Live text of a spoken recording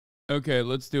Okay,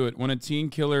 let's do it. When a teen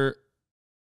killer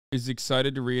is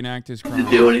excited to reenact his crime.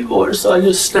 To do anymore, so I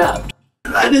just snapped.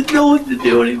 I didn't know what to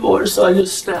do anymore, so I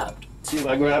just snapped. See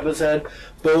my grandpa's head?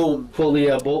 Boom, pull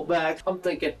the bolt back. I'm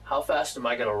thinking, how fast am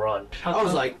I gonna run? I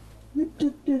was like,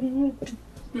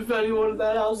 if anyone in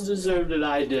that house deserved it,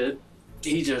 I did.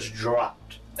 He just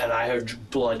dropped, and I heard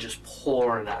blood just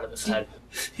pouring out of his head.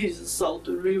 He's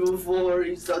assaulted me before.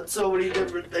 He's done so many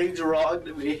different things wrong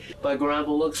to me. My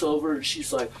grandma looks over and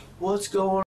she's like, "What's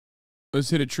going on?" Let's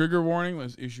hit a trigger warning.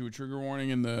 Let's issue a trigger warning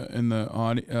in the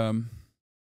audio.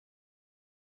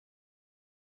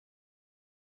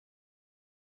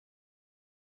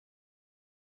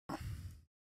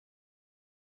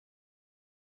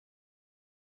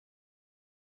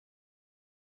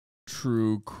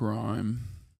 True crime.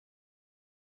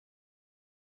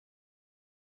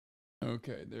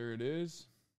 Okay, there it is.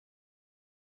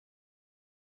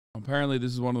 Apparently,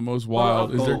 this is one of the most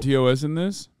wild. Is there TOS in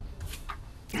this?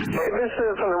 Hey, this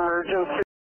is an emergency.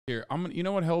 Here, you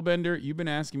know what, Hellbender? You've been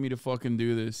asking me to fucking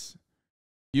do this.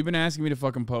 You've been asking me to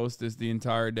fucking post this the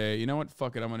entire day. You know what?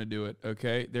 Fuck it, I'm gonna do it.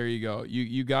 Okay, there you go.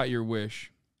 You got your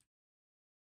wish.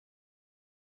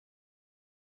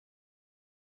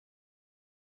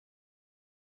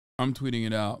 I'm tweeting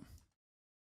it out.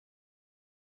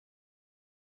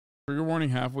 Trigger warning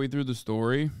halfway through the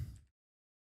story.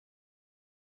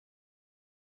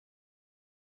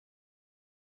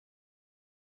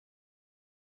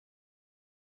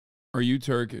 Are you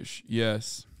Turkish?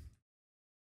 Yes.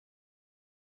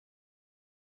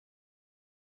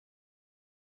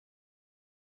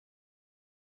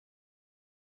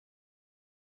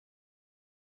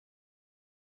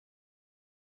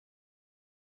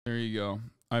 There you go.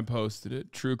 I posted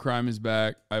it. True crime is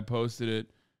back. I posted it.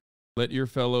 Let your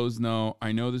fellows know.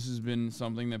 I know this has been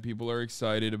something that people are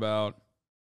excited about.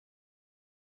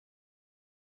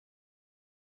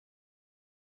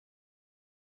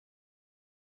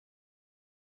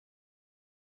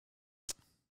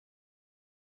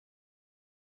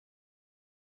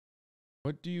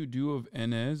 What do you do of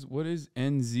NS? What is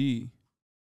NZ?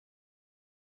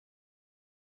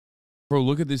 Bro,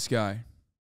 look at this guy.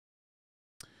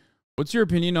 What's your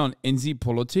opinion on NZ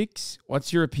politics?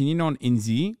 What's your opinion on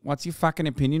NZ? What's your fucking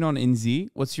opinion on NZ?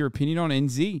 What's your opinion on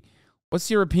NZ? What's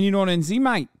your opinion on NZ,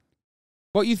 mate?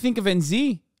 What you think of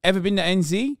NZ? Ever been to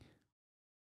NZ?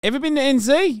 Ever been to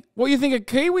NZ? What you think of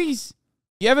Kiwis?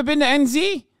 You ever been to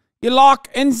NZ? You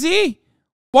like NZ?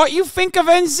 What you think of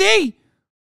NZ?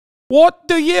 What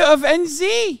do you of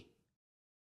NZ?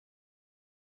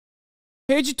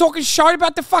 Heard you talking shit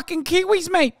about the fucking Kiwis,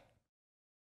 mate.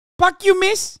 Fuck you,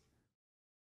 miss.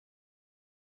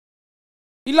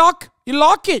 You like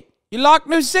it. You like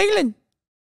New Zealand.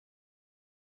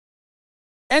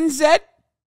 NZ.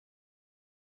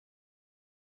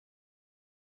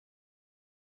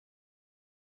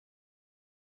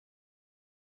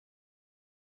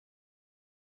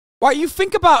 What you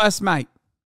think about us, mate?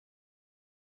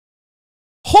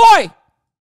 Hi!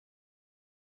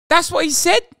 That's what he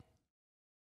said.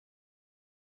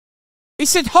 He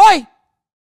said hi.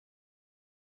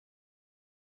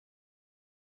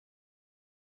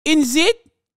 NZ?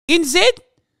 NZ?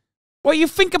 What you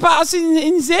think about us in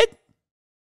NZ?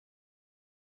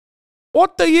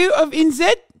 What do you of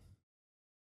NZ?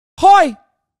 Hi!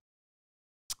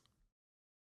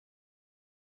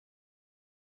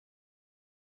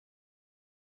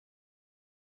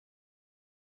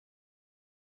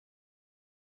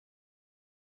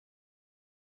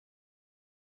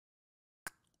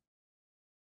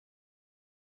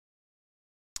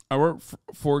 I work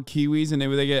for Kiwis, and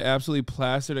they get absolutely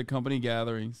plastered at company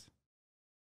gatherings.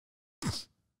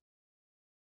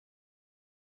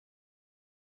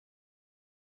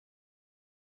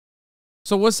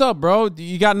 So what's up, bro?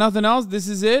 You got nothing else? This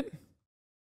is it?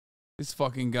 This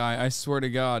fucking guy, I swear to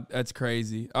God, that's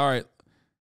crazy. All right,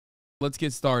 let's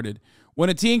get started. When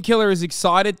a teen killer is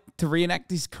excited to reenact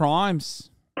these crimes.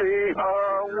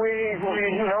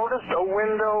 We noticed a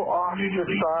window off the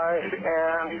side,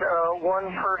 and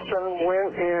one person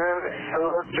went in and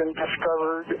looked and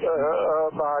discovered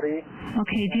a body.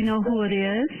 Okay, do you know who it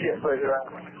is? Yes, I do.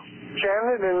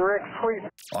 Janet and Rick Sweet.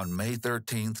 On May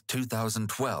 13th,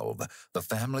 2012, the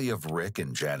family of Rick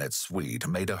and Janet Sweet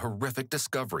made a horrific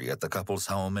discovery at the couple's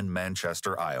home in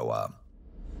Manchester, Iowa.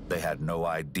 They had no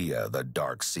idea the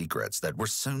dark secrets that were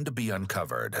soon to be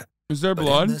uncovered. Is there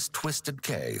blood? In this twisted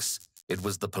case, it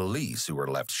was the police who were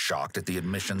left shocked at the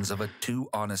admissions of a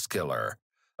too-honest killer,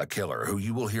 a killer who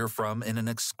you will hear from in an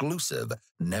exclusive,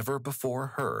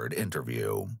 never-before-heard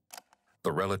interview.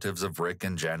 The relatives of Rick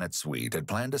and Janet Sweet had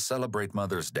planned to celebrate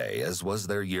Mother's Day, as was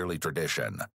their yearly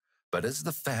tradition. But as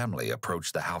the family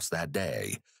approached the house that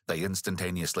day, they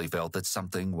instantaneously felt that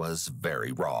something was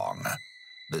very wrong.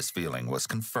 This feeling was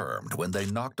confirmed when they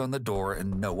knocked on the door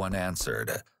and no one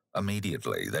answered.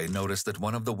 Immediately, they noticed that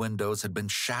one of the windows had been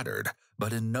shattered,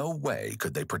 but in no way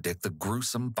could they predict the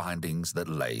gruesome findings that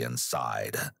lay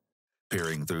inside.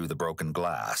 Peering through the broken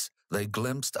glass, they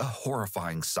glimpsed a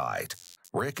horrifying sight.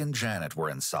 Rick and Janet were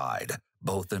inside,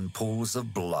 both in pools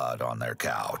of blood on their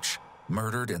couch,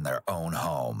 murdered in their own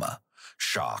home.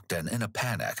 Shocked and in a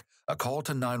panic, a call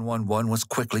to 911 was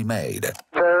quickly made.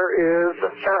 There is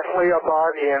currently a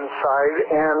body inside,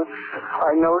 and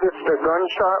I noticed a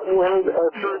gunshot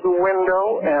through the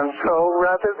window, and so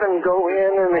rather than go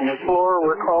in and explore,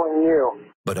 we're calling you.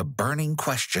 But a burning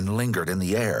question lingered in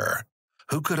the air.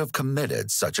 Who could have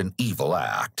committed such an evil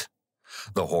act?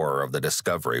 The horror of the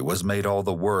discovery was made all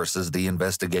the worse as the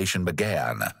investigation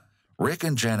began. Rick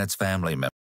and Janet's family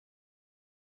members.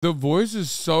 The voice is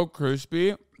so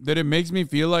crispy that it makes me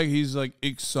feel like he's like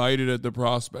excited at the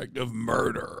prospect of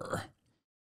murder.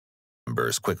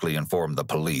 Members quickly informed the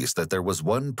police that there was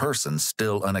one person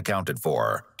still unaccounted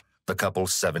for. The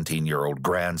couple's 17-year-old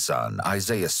grandson,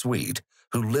 Isaiah Sweet,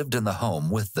 who lived in the home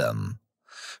with them.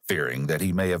 Fearing that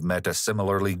he may have met a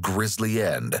similarly grisly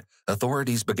end,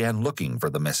 authorities began looking for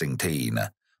the missing teen,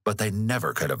 but they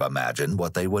never could have imagined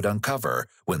what they would uncover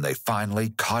when they finally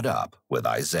caught up with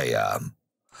Isaiah.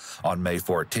 On May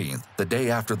 14th, the day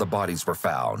after the bodies were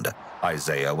found,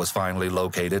 Isaiah was finally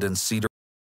located in Cedar.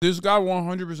 This guy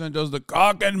 100% does the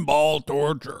cock and ball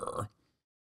torture.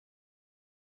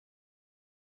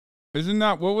 Isn't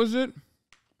that, what was it?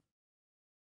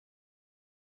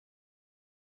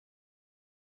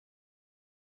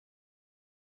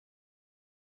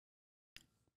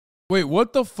 Wait,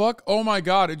 what the fuck? Oh my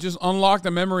God, it just unlocked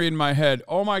a memory in my head.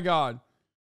 Oh my God.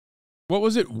 What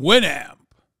was it? Winamp.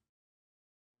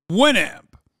 Winamp.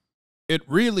 It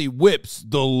really whips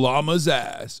the llama's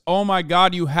ass. Oh my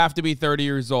God, you have to be 30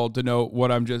 years old to know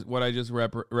what I just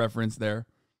referenced there.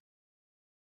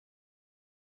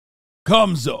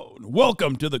 Cum Zone.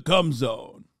 Welcome to the Cum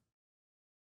Zone.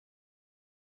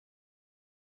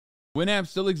 Winamp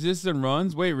still exists and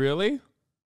runs? Wait, really?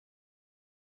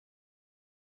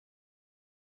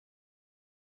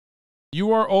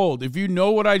 You are old. If you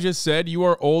know what I just said, you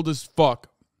are old as fuck.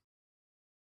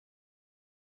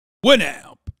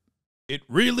 Winamp. It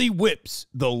really whips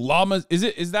the llama's.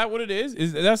 Is that what it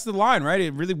is? That's the line, right?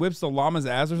 It really whips the llama's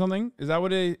ass or something? Is that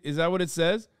what it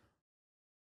says?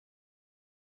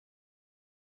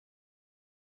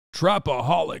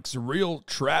 Trapaholics, real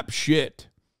trap shit.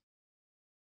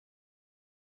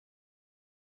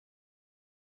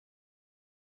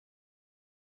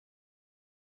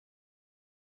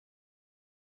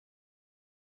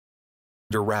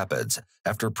 Rapids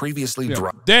after previously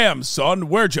Damn, son,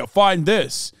 where'd you find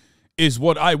this? Is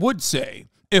what I would say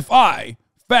if I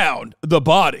found the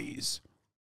bodies.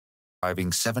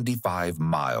 Driving 75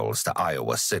 miles to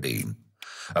Iowa City.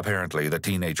 Apparently, the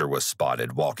teenager was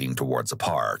spotted walking towards a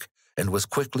park and was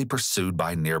quickly pursued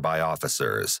by nearby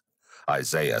officers.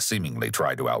 Isaiah seemingly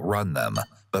tried to outrun them,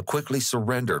 but quickly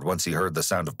surrendered once he heard the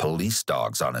sound of police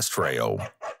dogs on his trail.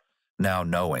 Now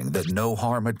knowing that no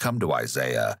harm had come to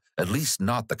Isaiah, at least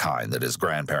not the kind that his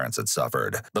grandparents had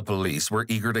suffered, the police were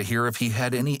eager to hear if he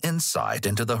had any insight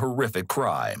into the horrific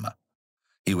crime.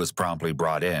 He was promptly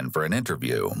brought in for an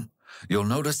interview. You'll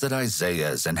notice that Isaiah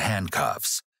is in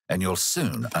handcuffs, and you'll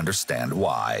soon understand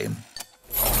why.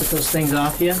 Put those things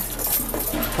off you.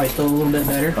 Probably feel a little bit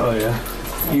better. Oh,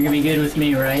 yeah. You're gonna be good with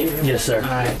me, right? Yes, sir. All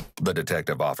right. The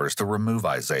detective offers to remove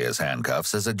Isaiah's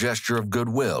handcuffs as a gesture of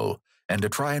goodwill and to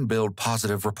try and build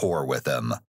positive rapport with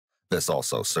him. This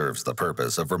also serves the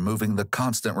purpose of removing the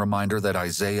constant reminder that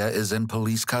Isaiah is in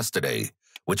police custody,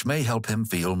 which may help him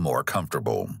feel more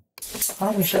comfortable. Why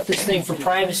don't we shut this thing for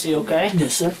privacy, okay?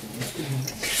 Yes, sir.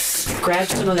 Grab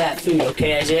some of that food,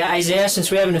 okay, Isaiah? Isaiah,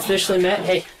 since we haven't officially met,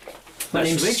 hey, my Nice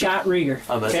to name's meet you. Scott Rieger.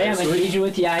 Okay, I'm an agent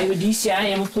with the Iowa DCI. I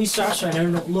am a police officer. I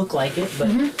don't look like it, but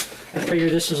I figure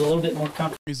this is a little bit more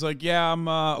comfortable. He's like, yeah, I'm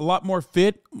a lot more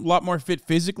fit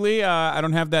physically. I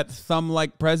don't have that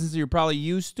thumb-like presence that you're probably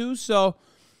used to, so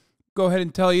go ahead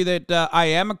and tell you that I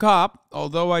am a cop.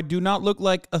 Although I do not look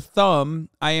like a thumb,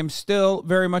 I am still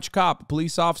very much a cop, a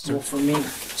police officer. For me,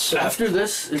 So after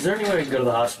this, is there any way I can go to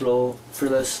the hospital for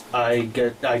this? I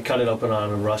cut it open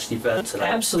on a rusty fence, and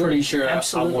Absolutely. I'm pretty sure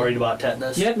Absolutely. I'm worried about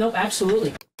tetanus. yep, nope,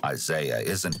 absolutely. Isaiah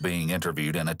isn't being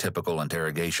interviewed in a typical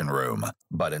interrogation room,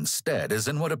 but instead is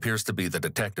in what appears to be the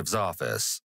detective's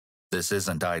office. This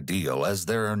isn't ideal, as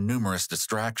there are numerous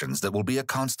distractions that will be a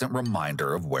constant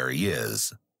reminder of where he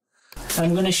is.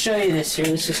 I'm going to show you this here.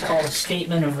 This is called a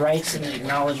statement of rights and an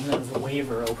acknowledgement of a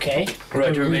waiver, okay?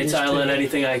 Right to remain silent.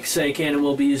 Anything I say can and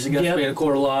will be used against me in a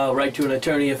court of law. Right to an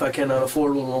attorney if I cannot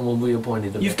afford one will be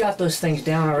appointed to me. You've got those things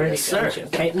down already, yes, sir.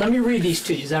 Okay, let me read these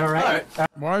to you. Is that all right? All right.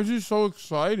 Why is he so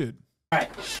excited? All right.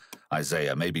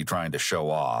 Isaiah may be trying to show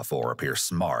off or appear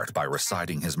smart by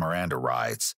reciting his Miranda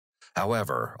rights.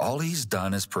 However, all he's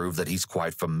done is prove that he's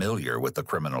quite familiar with the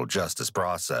criminal justice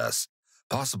process,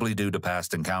 possibly due to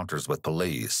past encounters with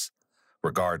police.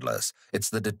 Regardless, it's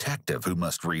the detective who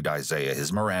must read Isaiah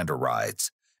his Miranda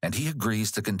rights, and he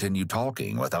agrees to continue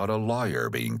talking without a lawyer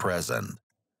being present.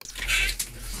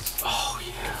 Oh,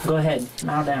 yeah. Go ahead.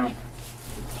 Now down.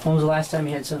 When was the last time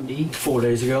you had something to eat? 4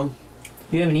 days ago.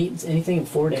 You haven't eaten anything in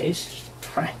 4 days?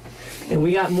 All right. And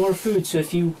we got more food, so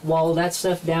if you wallow that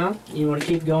stuff down, you want to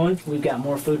keep going, we've got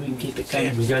more food, we can keep it coming.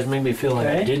 Damn, you guys make me feel like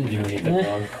I didn't do anything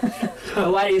wrong.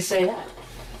 Why do you say that?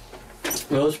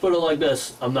 Well, let's put it like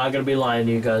this. I'm not going to be lying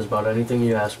to you guys about anything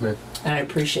you ask me. And I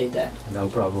appreciate that. No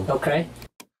problem. Okay.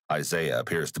 Isaiah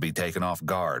appears to be taken off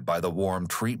guard by the warm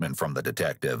treatment from the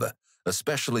detective,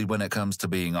 especially when it comes to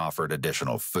being offered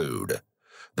additional food.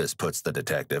 This puts the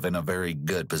detective in a very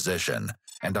good position,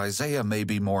 and Isaiah may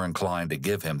be more inclined to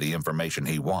give him the information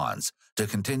he wants to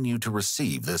continue to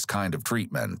receive this kind of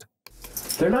treatment.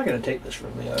 They're not going to take this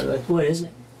from me, are they? What is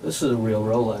it? This is a real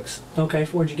Rolex. Okay,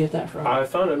 where'd you get that from? I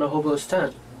found it in a hobo's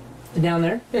tent. Down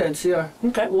there? Yeah, in CR.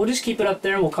 Okay, we'll just keep it up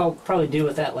there and we'll probably deal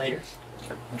with that later.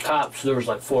 Cops, there was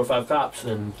like 4 or 5 cops.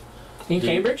 In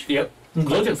Cambridge? Yep. Okay.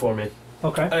 Looking for me.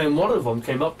 Okay. And one of them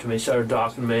came up to me, started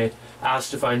talking to me,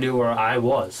 asked if I knew where I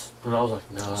was. And I was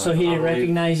like, no. So he didn't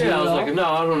recognize you Yeah, at I was all? like, no,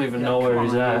 I don't even know where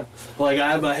he's at. Like,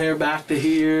 I had my hair back to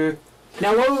here.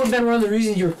 Now, what would have been one of the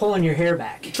reasons you were pulling your hair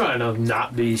back? Trying to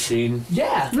not be seen.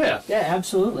 Yeah. Yeah. Yeah,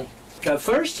 absolutely. At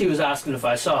first, he was asking if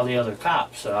I saw the other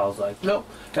cops. And I was like, nope.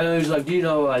 And then he was like, do you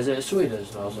know who Isaiah Sweet is?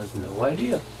 And I was like, no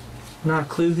idea. Not a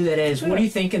clue who that is. What are you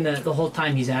thinking the whole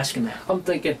time he's asking that? I'm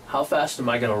thinking, how fast am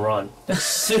I going to run? As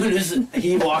soon as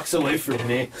he walks away from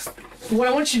me. What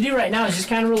I want you to do right now is just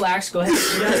kind of relax. Go ahead and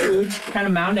eat that food. Kind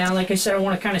of mount down. Like I said, I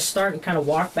want to kind of start and kind of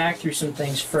walk back through some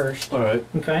things first. All right.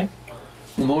 Okay?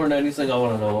 More than anything, I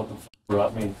want to know what the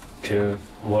brought me to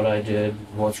what I did,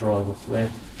 what's wrong with me.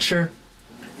 Sure.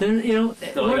 Then, you know...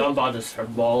 Like, I'm about to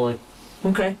start bawling.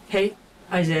 Okay. Hey,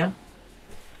 Isaiah.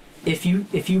 If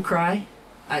you cry,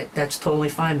 that's totally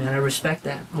fine, man. I respect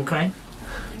that. Okay?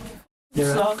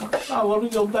 I want to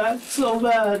go back so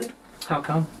bad. How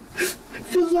come?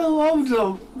 Because I loved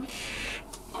them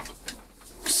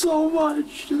so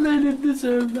much, and they didn't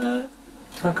deserve that.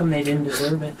 How come they didn't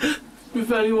deserve it? If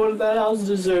anyone in that house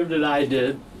deserved it, I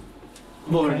did.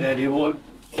 More than anyone.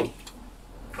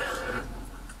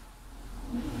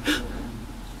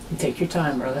 Take your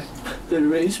time, brother. They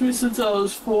raised me since I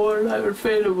was 4, and I would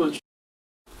fade them with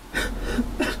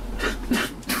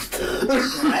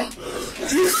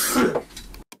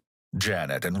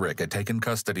Janet and Rick had taken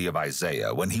custody of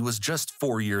Isaiah when he was just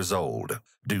 4 years old,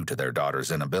 due to their daughter's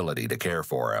inability to care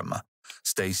for him.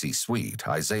 Stacy Sweet,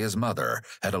 Isaiah's mother,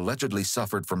 had allegedly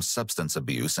suffered from substance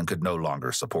abuse and could no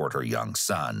longer support her young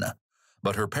son.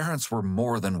 But her parents were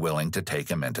more than willing to take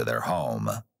him into their home.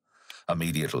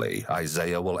 Immediately,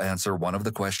 Isaiah will answer one of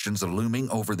the questions looming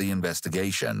over the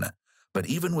investigation. But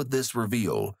even with this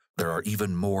reveal, there are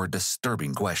even more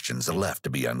disturbing questions left to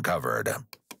be uncovered.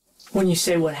 When you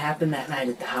say what happened that night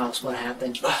at the house, what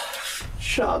happened?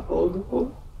 shot both of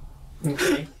them.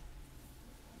 Okay.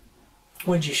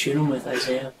 What'd you shoot him with,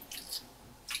 Isaiah?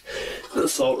 An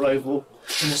assault rifle.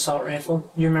 An assault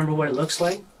rifle? You remember what it looks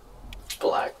like?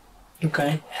 Black.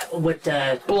 Okay. What,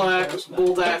 Black,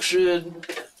 bolt action,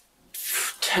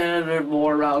 10 or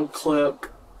more round clip.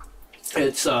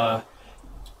 It's,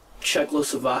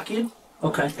 Czechoslovakian.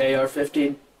 Okay.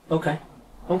 AR-15. Okay.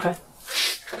 Okay.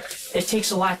 It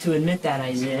takes a lot to admit that,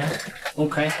 Isaiah.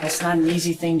 Okay. That's not an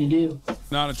easy thing to do.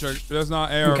 Not a church. That's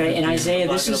not AR. Okay, and Isaiah,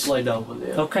 I'm this not is... gonna play dumb with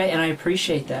you. Okay, and I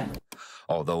appreciate that.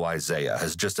 Although Isaiah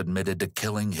has just admitted to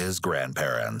killing his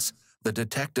grandparents, the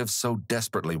detective so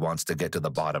desperately wants to get to the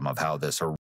bottom of how this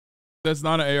That's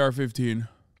not an AR-15.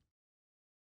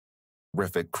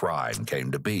 horrific crime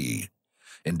came to be.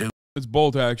 In It's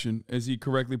bolt action, as he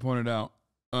correctly pointed out.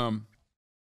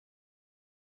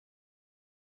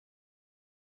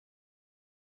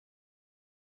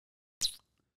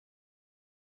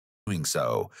 doing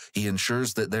so, he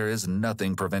ensures that there is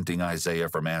nothing preventing Isaiah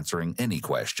from answering any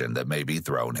question that may be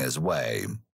thrown his way.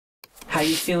 How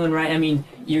you feeling, right? I mean,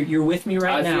 you're with me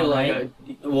right now, I feel right?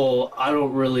 like I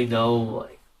don't really know,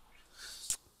 like,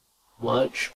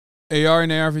 much. AR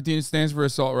and AR-15 stands for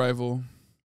assault rifle.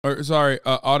 Or, sorry,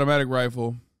 automatic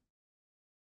rifle.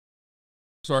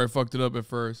 Sorry, I fucked it up at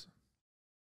first.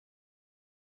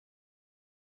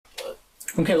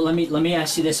 Okay, well, let me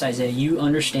ask you this, Isaiah. You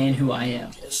understand who I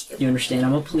am. Yes, sir. You understand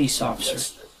I'm a police officer.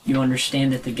 Yes, sir. You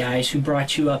understand that the guys who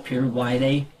brought you up here, why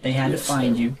they had to Yes,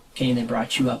 find sir. you, okay, and they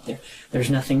brought you up there. There's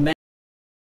nothing bad.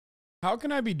 How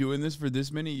can I be doing this for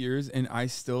this many years and I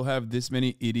still have this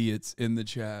many idiots in the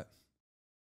chat?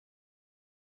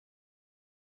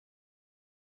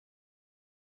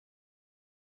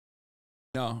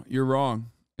 No, you're wrong.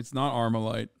 It's not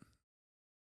Armalite.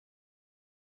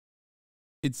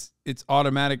 It's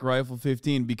automatic rifle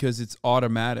 15 because it's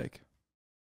automatic.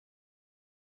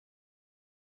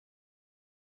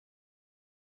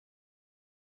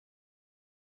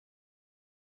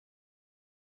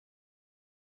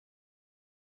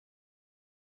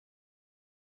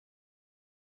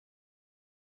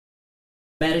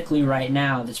 Medically right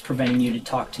now that's preventing you to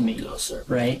talk to me, No, sir.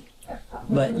 right?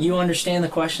 But you understand the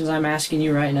questions I'm asking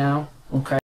you right now,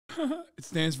 okay? It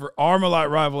stands for Armalite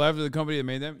rifle after the company that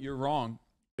made them. You're wrong.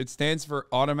 It stands for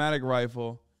automatic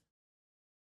rifle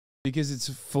because it's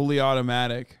fully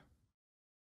automatic.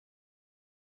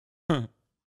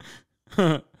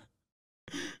 They're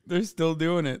still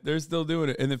doing it. They're still doing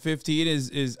it. And the 15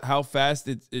 is how fast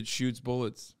it shoots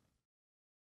bullets.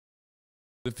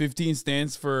 The 15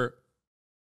 stands for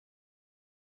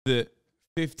the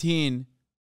 15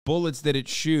 bullets that it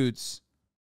shoots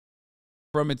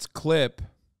from its clip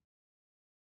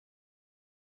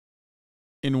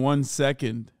in 1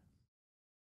 second.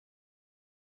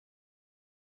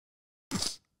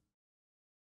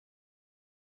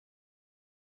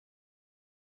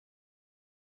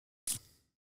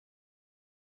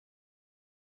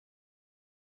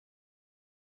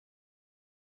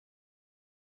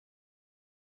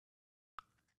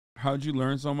 How'd you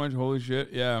learn so much? Holy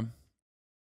shit. Yeah.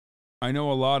 I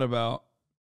know a lot about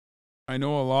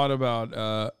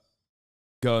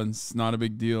guns. Not a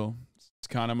big deal. It's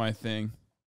kind of my thing.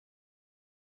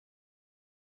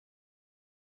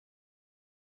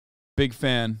 Big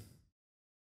fan.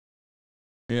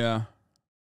 Yeah.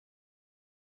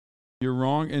 You're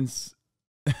wrong and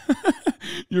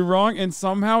you're wrong and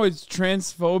somehow it's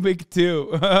transphobic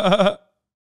too.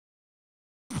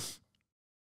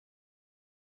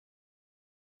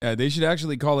 Yeah, they should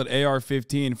actually call it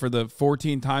AR-15 for the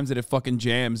 14 times that it fucking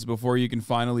jams before you can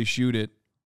finally shoot it.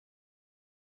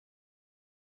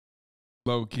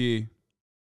 Low key.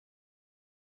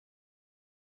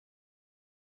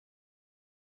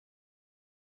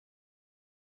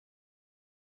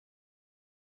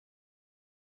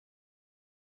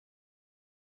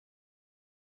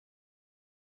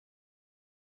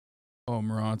 Oh,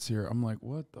 Murat's here. I'm like,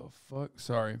 what the fuck?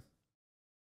 Sorry.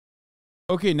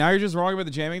 Okay, now you're just wrong about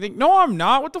the jamming thing? No, I'm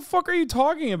not. What the fuck are you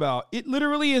talking about? It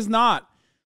literally is not.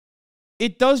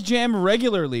 It does jam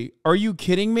regularly. Are you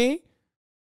kidding me?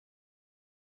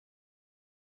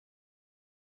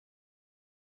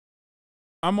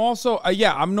 I'm also,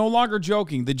 yeah, I'm no longer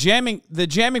joking. The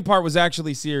jamming part was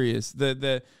actually serious.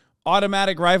 The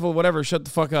automatic rifle, whatever, shut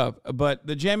the fuck up. But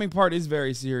the jamming part is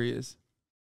very serious.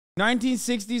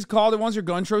 1960s called it wants your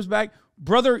gun tropes back.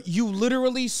 Brother, you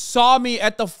literally saw me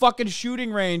at the fucking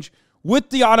shooting range with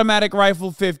the automatic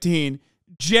rifle 15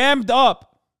 jammed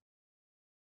up.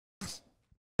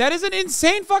 That is an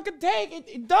insane fucking take.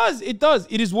 It does. It does.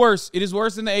 It is worse. It is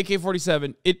worse than the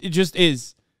AK-47. It just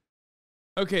is.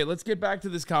 Okay, let's get back to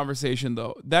this conversation,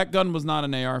 though. That gun was not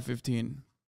an AR-15.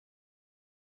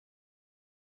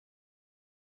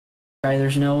 Right,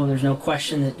 there's no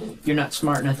question that you're not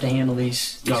smart enough to handle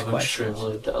these I'm questions.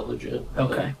 extremely intelligent.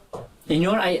 Okay. And you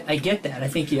know what? I get that. I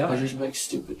think you I are. just make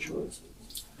stupid choices.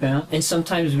 Yeah. And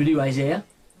sometimes we do, Isaiah.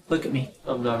 Look at me.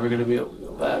 I'm never gonna be able to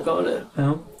go back on it.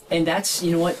 Well, and that's,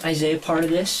 you know what, Isaiah, part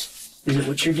of this is that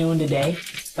what you're doing today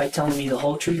by telling me the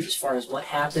whole truth as far as what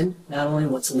happened, not only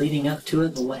what's leading up to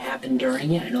it, but what happened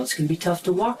during it. I know it's going to be tough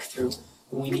to walk through,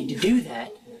 but we need to do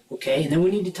that, okay? And then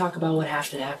we need to talk about what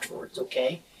happened afterwards,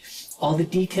 okay? All the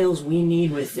details we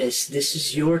need with this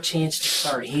is your chance to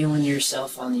start healing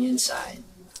yourself on the inside.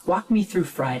 Walk me through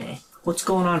Friday. What's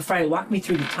going on Friday? Walk me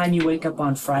through the time you wake up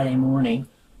on Friday morning.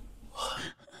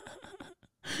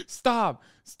 Stop.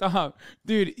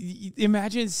 Dude,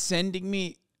 imagine sending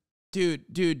me...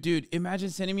 Dude,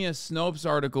 imagine sending me a Snopes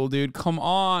article, dude. Come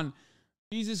on.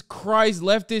 Jesus Christ,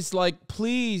 leftists, like,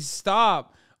 please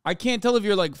stop. I can't tell if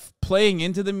you're, like, playing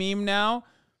into the meme now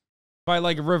by,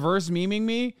 like, reverse memeing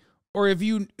me, or if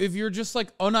you're just,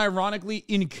 like, unironically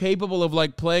incapable of,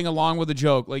 like, playing along with a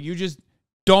joke. Like, you just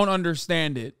don't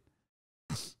understand it.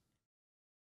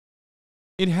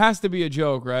 It has to be a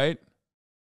joke, right?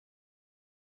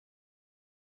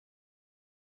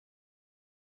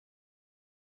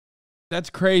 That's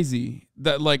crazy.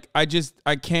 That like I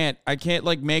can't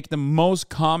like make the most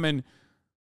common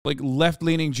like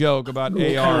left-leaning joke about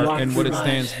AR and what it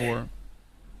stands for.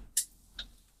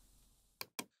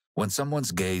 When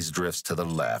someone's gaze drifts to the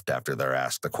left after they're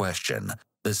asked a question,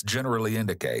 this generally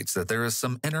indicates that there is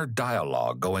some inner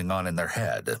dialogue going on in their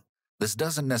head. This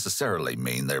doesn't necessarily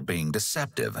mean they're being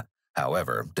deceptive.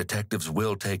 However, detectives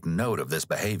will take note of this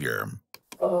behavior.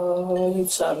 I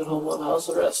sat at home on house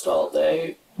arrest all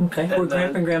day. Okay, were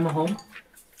Grandpa and Grandma home?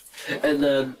 And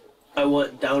then I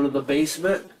went down to the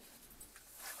basement.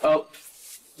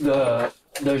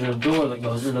 There's a door that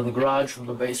goes into the garage from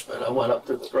the basement. I went up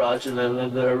to the garage and then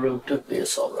in their room, took the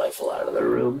assault rifle out of their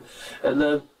room. And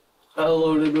then I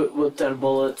loaded it with 10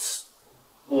 bullets,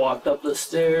 walked up the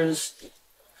stairs,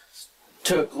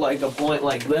 took like a point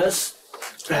like this.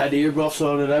 I had earmuffs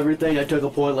on and everything. I took a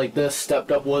point like this,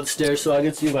 stepped up one stair so I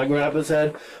could see my grandpa's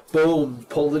head. Boom,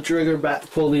 pulled the trigger back,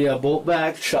 pulled the bolt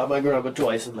back, shot my grandpa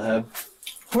twice in the head.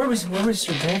 Where was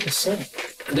your grandpa sitting?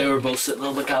 They were both sitting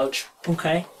on the couch.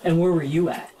 Okay, and where were you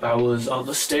at? I was on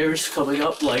the stairs coming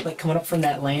up like coming up from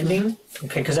that landing?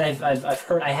 Okay, because I've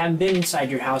heard, I haven't been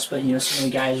inside your house, but you know, some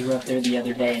of the guys were up there the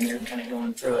other day and they're kind of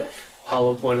going through it.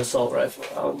 Hollow point assault rifle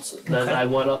rounds. And then I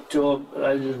went up to him and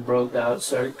I just broke down and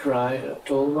started crying. I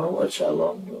told him how much I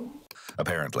loved him.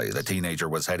 Apparently, the teenager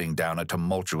was heading down a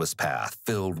tumultuous path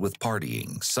filled with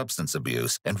partying, substance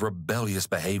abuse, and rebellious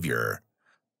behavior.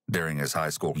 During his high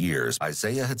school years,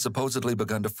 Isaiah had supposedly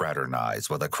begun to fraternize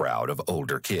with a crowd of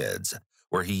older kids,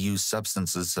 where he used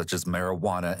substances such as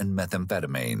marijuana and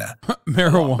methamphetamine.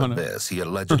 Marijuana. With this, he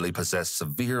allegedly possessed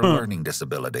severe learning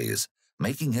disabilities,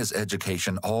 making his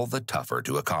education all the tougher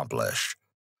to accomplish.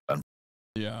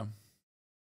 Yeah.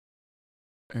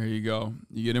 There you go.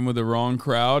 You get in with the wrong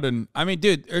crowd. And I mean,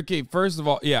 dude, okay, first of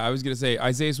all, yeah, I was going to say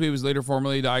Isaiah Sweet was later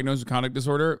formally diagnosed with conduct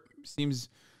disorder. Seems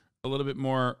a little bit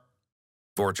more.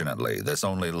 Fortunately, this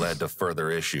only led to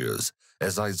further issues,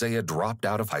 as Isaiah dropped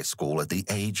out of high school at the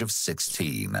age of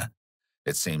 16.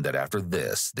 It seemed that after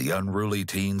this, the unruly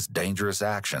teen's dangerous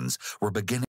actions were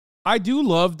beginning. I do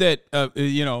love that,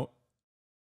 you know,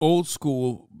 old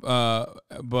school,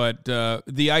 but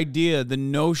the idea, the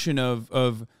notion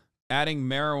of adding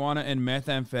marijuana and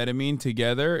methamphetamine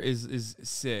together is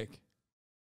sick.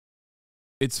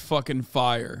 It's fucking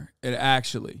fire. It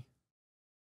actually.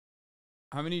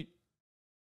 How many?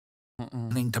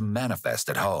 To manifest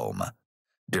at home.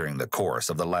 During the course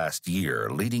of the last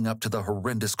year leading up to the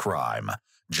horrendous crime,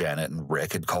 Janet and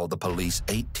Rick had called the police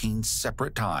 18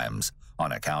 separate times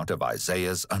on account of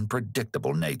Isaiah's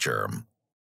unpredictable nature.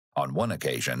 On one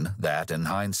occasion, that in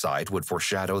hindsight would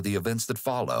foreshadow the events that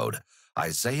followed,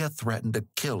 Isaiah threatened to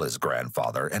kill his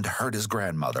grandfather and hurt his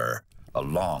grandmother,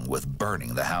 along with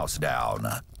burning the house down.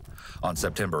 On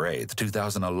September 8,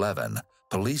 2011,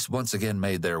 police once again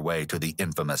made their way to the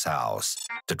infamous house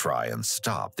to try and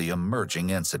stop the emerging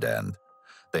incident.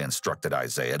 They instructed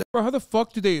Isaiah to— Bro, how the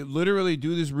fuck do they literally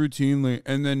do this routinely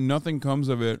and then nothing comes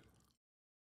of it?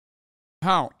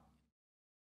 How?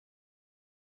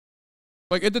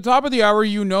 Like at the top of the hour,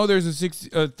 you know there's a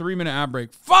 3-minute ad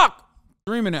break. Fuck!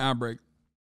 3-minute ad break.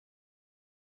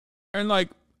 And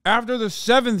like after the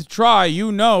 7th try,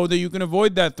 you know that you can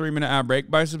avoid that 3-minute ad break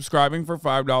by subscribing for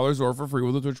 $5 or for free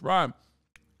with a Twitch Prime.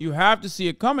 You have to see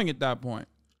it coming at that point.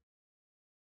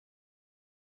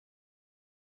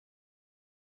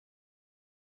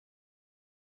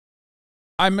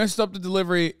 I messed up the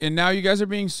delivery, and now you guys are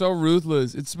being so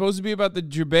ruthless. It's supposed to be about the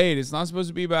debate. It's not supposed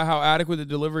to be about how adequate the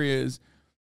delivery is.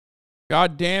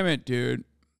 God damn it, dude.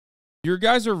 Your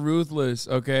guys are ruthless,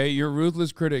 okay? You're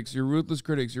ruthless critics. You're ruthless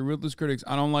critics. You're ruthless critics.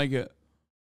 I don't like it.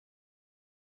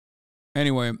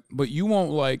 Anyway, what you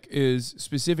won't like is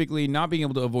specifically not being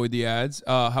able to avoid the ads.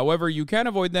 However, you can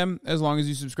avoid them as long as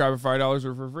you subscribe for $5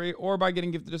 or for free or by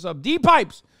getting gifted a sub.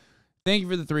 D-Pipes! Thank you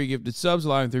for the 3 gifted subs,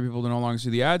 allowing 3 people to no longer see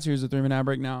the ads. Here's the 3-minute ad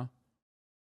break now.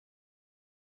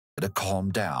 to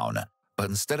calm down. But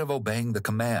instead of obeying the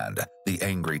command, the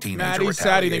angry teenager Maddie,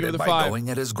 retaliated by 5. going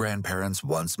at his grandparents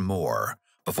once more,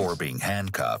 before being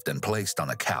handcuffed and placed on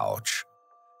a couch.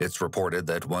 It's reported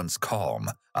that once calm,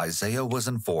 Isaiah was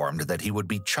informed that he would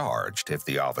be charged if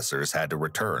the officers had to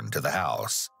return to the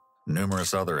house.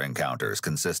 Numerous other encounters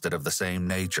consisted of the same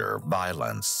nature: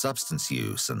 violence, substance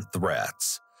use, and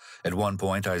threats. At one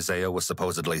point, Isaiah was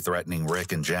supposedly threatening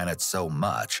Rick and Janet so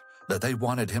much that they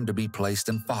wanted him to be placed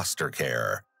in foster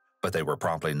care. But they were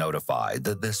promptly notified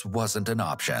that this wasn't an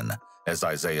option, as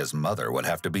Isaiah's mother would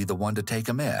have to be the one to take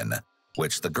him in,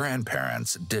 which the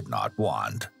grandparents did not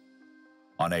want.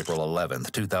 On April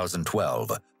 11th,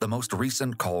 2012, the most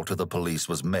recent call to the police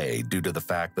was made due to the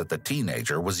fact that the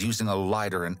teenager was using a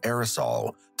lighter and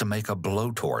aerosol to make a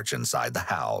blowtorch inside the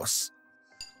house.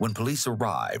 When police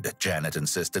arrived, Janet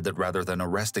insisted that rather than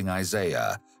arresting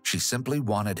Isaiah, she simply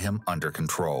wanted him under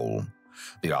control.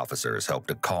 The officers helped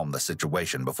to calm the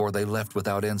situation before they left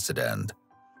without incident.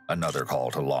 Another call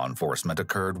to law enforcement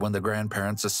occurred when the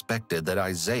grandparents suspected that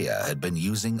Isaiah had been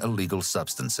using illegal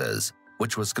substances,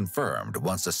 which was confirmed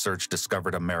once a search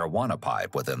discovered a marijuana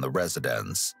pipe within the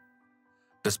residence.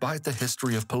 Despite the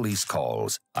history of police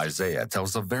calls, Isaiah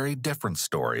tells a very different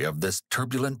story of this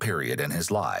turbulent period in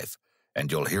his life,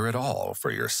 and you'll hear it all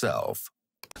for yourself.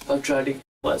 I've tried to kill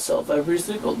myself every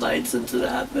single night since it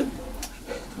happened.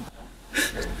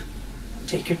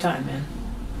 Take your time, man.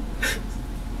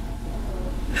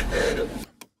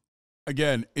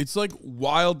 Again, it's like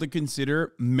wild to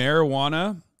consider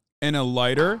marijuana and a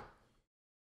lighter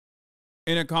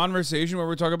in a conversation where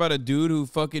we're talking about a dude who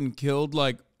fucking killed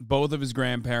like both of his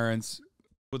grandparents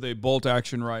with a bolt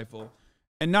action rifle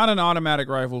and not an automatic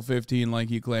rifle 15 like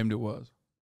he claimed it was.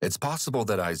 It's possible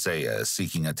that Isaiah is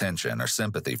seeking attention or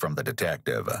sympathy from the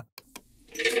detective.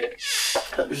 I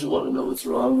just want to know what's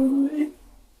wrong with me.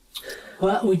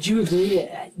 Well, would you agree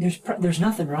that there's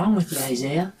nothing wrong with you,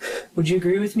 Isaiah? Would you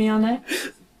agree with me on that?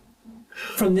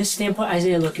 From this standpoint,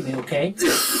 Isaiah, look at me, okay?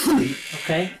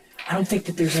 Okay? I don't think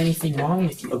that there's anything wrong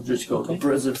with you. I'm just going to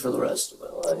prison for the rest of my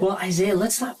life. Well, Isaiah,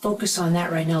 let's not focus on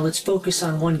that right now. Let's focus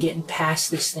on getting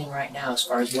past this thing right now as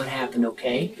far as what happened,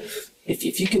 okay?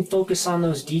 If you can focus on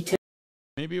those details.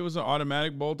 Maybe it was an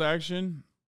automatic bolt action.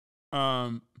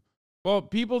 Well,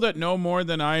 people that know more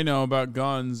than I know about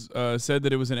guns said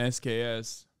that it was an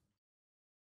SKS.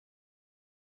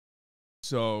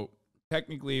 So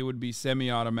technically it would be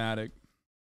semi-automatic.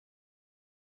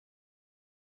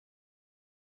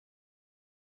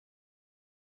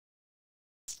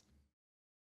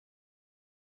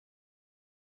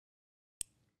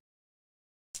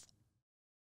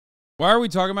 Why are we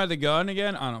talking about the gun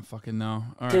again? I don't fucking know.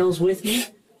 All right. Details with me.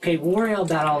 Okay, we'll worry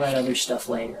about all that other stuff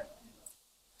later.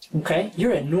 Okay,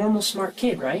 you're a normal, smart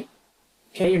kid, right?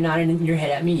 Okay, you're nodding your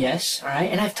head at me, yes, all right?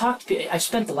 And I've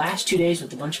spent the last 2 days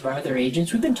with a bunch of our other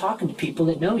agents. We've been talking to people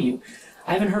that know you.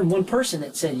 I haven't heard one person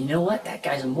that said, you know what, that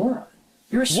guy's a moron.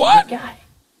 You're a smart guy.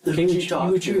 Okay,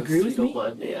 would you agree with me?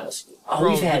 Oh,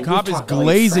 Bro, the cop is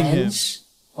glazing him.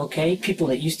 Okay, people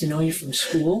that used to know you from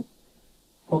school.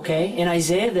 Okay, and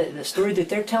Isaiah, the story that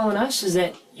they're telling us is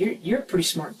that you're a pretty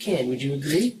smart kid. Would you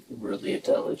agree? Really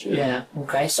intelligent. Yeah.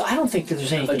 Okay, so I don't think that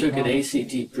there's anything I took wrong. an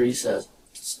ACT preset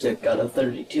stick out of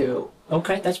 32.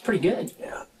 Okay, that's pretty good.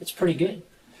 Yeah. That's pretty good.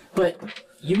 But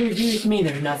you agree with me,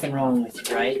 there's nothing wrong with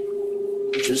you, right?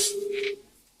 Just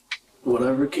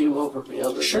whatever came over me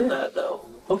other than that, though.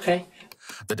 Okay.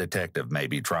 The detective may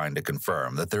be trying to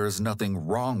confirm that there is nothing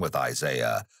wrong with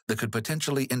Isaiah that could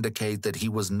potentially indicate that he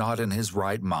was not in his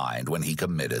right mind when he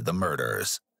committed the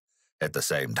murders. At the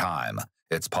same time,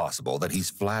 it's possible that he's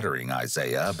flattering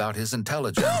Isaiah about his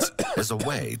intelligence as a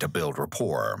way to build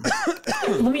rapport.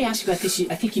 Let me ask you about this.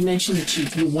 I think you mentioned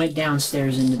that you went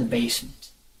downstairs into the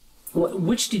basement.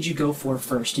 Which did you go for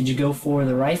first? Did you go for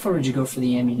the rifle or did you go for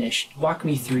the ammunition? Walk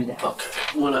me through that.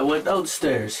 Okay. When I went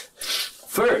downstairs,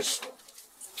 first,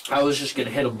 I was just going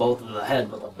to hit them both in the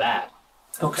head with a bat.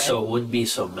 Okay. So it wouldn't be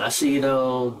so messy, you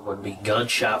know, wouldn't be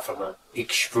gunshot from an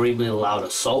extremely loud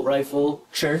assault rifle.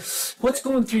 Sure. What's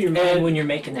going through your mind when you're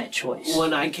making that choice?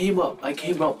 When I came up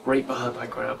right behind my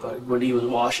grandpa when he was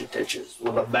washing dishes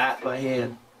with a bat in my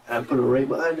hand. I put it right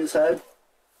behind his head.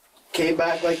 Came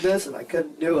back like this, and I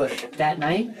couldn't do it. That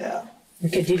night? Yeah.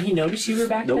 Okay, did he notice you were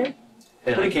back there?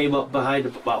 And I came up behind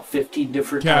him about 15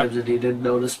 different times, and he didn't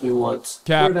notice me once.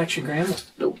 What about your grandma?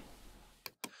 Nope.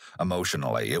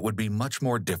 Emotionally, it would be much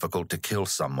more difficult to kill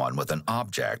someone with an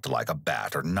object like a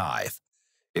bat or knife.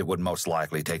 It would most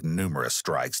likely take numerous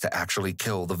strikes to actually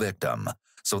kill the victim,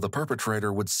 so the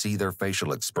perpetrator would see their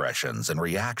facial expressions and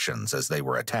reactions as they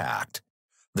were attacked.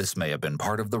 This may have been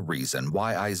part of the reason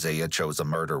why Isaiah chose a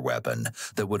murder weapon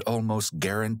that would almost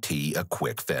guarantee a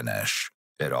quick finish.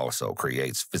 It also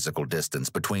creates physical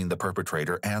distance between the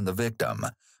perpetrator and the victim,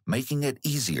 making it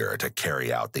easier to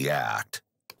carry out the act.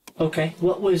 Okay,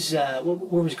 where was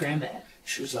Grandma at?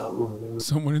 She was out room.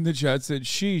 Someone in the chat said,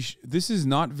 sheesh, this is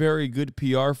not very good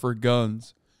PR for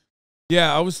guns.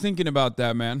 Yeah, I was thinking about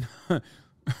that, man.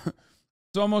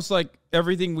 It's almost like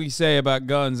everything we say about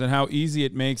guns and how easy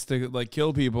it makes to like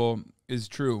kill people is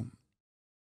true.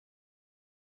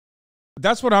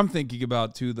 That's what I'm thinking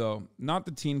about too, though. Not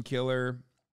the teen killer.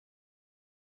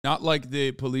 Not like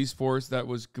the police force that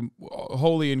was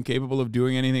wholly incapable of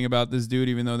doing anything about this dude,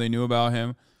 even though they knew about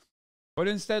him. But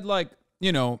instead, like,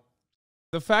 you know,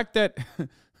 the fact that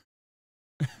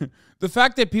the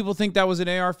fact that people think that was an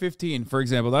AR-15, for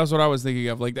example, that's what I was thinking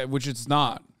of, like that, which it's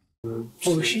not.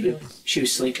 What was she doing? She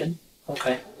was sleeping.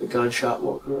 Okay. The gunshot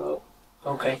woke her up.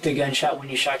 Okay. The gunshot when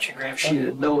you shot your grandpa? She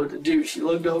didn't know what to do. She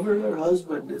looked over at her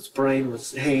husband. His brain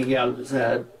was hanging out of his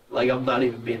head. Like, I'm not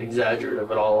even being exaggerative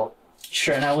at all.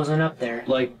 Sure, and I wasn't up there.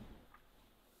 Like,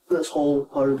 this whole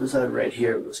part of his head right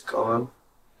here was gone.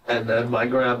 And then my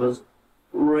grandpa's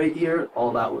right here,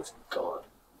 all that was gone.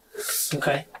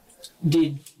 Okay.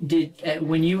 Did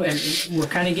when you, and we're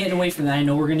kind of getting away from that. I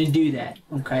know we're going to do that.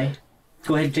 Okay.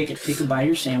 Go ahead and take a bite of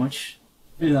your sandwich.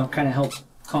 It'll kind of help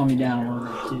calm you down a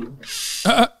little bit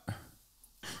too.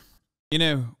 You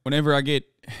know, whenever I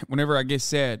get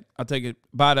sad, I take a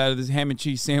bite out of this ham and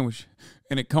cheese sandwich,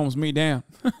 and it calms me down.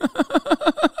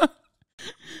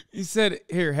 He said,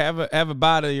 "Here, have a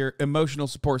bite of your emotional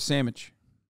support sandwich."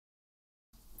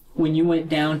 When you went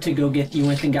down to go get, you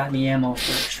went and got the ammo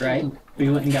first, right? Or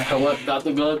you went and got. I went and got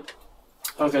the gun.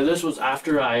 Okay, this was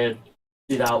after I had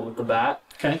it out with the bat.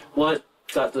 Okay. What?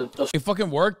 Got the It fucking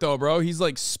worked though, bro. He's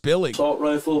like spilling. assault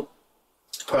rifle.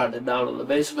 Brought it down in the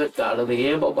basement. Got in the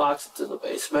ammo box. It's in the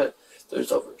basement.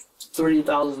 There's over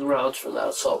 30,000 rounds for that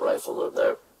assault rifle in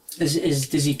there. Does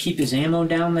he keep his ammo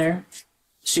down there?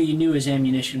 So you knew his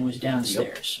ammunition was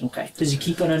downstairs. Yep. Okay. Does he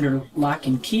keep it under lock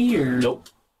and key or? Nope.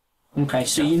 Okay.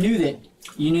 So you knew that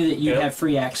you have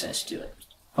free access to it.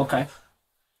 Okay.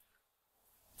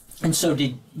 And so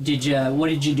what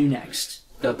did you do next?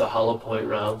 Got the hollow point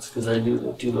rounds because I knew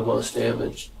they'd do the most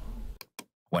damage.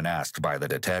 When asked by the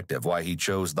detective why he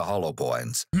chose the hollow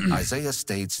points, Isaiah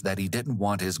states that he didn't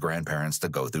want his grandparents to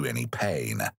go through any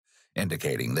pain,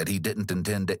 indicating that he didn't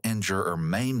intend to injure or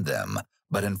maim them,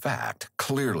 but in fact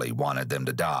clearly wanted them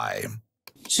to die.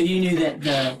 So you knew that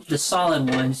the solid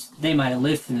ones, they might have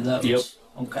lived through those. Yep.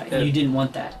 Okay. Yeah. You didn't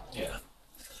want that. Yeah.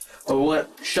 But what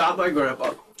shot my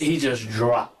grandpa, he just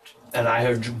dropped. And I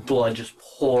heard blood just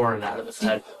pouring out of his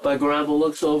head. My grandma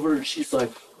looks over and she's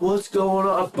like, "What's going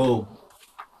on?" Boom.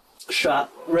 Shot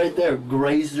right there,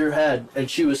 grazed her head, and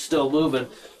she was still moving.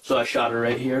 So I shot her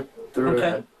right here through her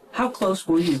head. How close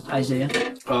were you, Isaiah?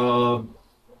 I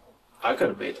could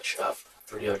have made the shot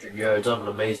for 300 yards. I'm an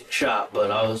amazing shot, but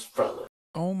I was probably.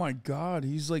 Oh my God,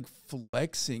 he's like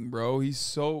flexing, bro.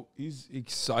 He's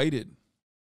excited.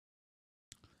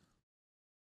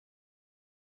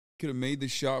 Could have made the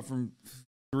shot from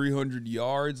 300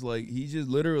 yards. Like, he just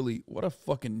literally, what a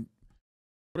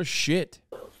shit.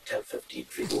 10, 15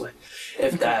 feet away.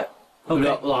 If that. Okay.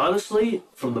 Well, honestly,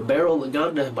 from the barrel of the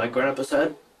gun to my grandpa's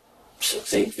head,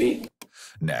 6, 8 feet.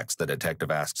 Next, the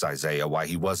detective asks Isaiah why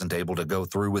he wasn't able to go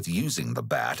through with using the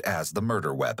bat as the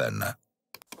murder weapon.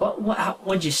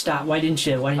 Why'd you stop? Why didn't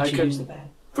you use the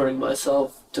bat? Bring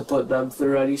myself to put them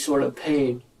through any sort of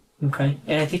pain. Okay.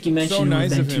 And I think you mentioned So it nice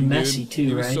would have of been him, too messy dude. too,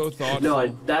 He was right? so thoughtful. No,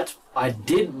 I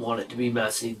didn't want it to be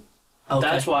messy. Okay.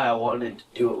 That's why I wanted to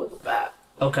do it with a bat.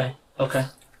 Okay.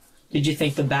 Did you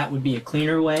think the bat would be a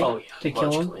cleaner way to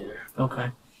kill him? Cleaner.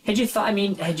 Okay. Had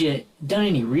you done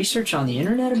any research on the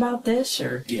internet about this,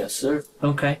 or? Yes, sir.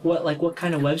 Okay. What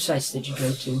kind of websites did you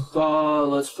go to?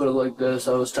 Let's put it like this.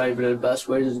 I was typing in best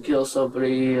ways to kill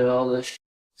somebody and all this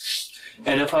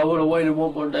And if I would have waited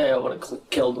one more day, I would have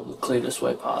killed him the cleanest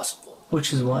way possible.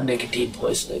 Which is what? Nicotine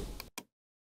poisoning.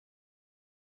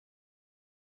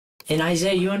 And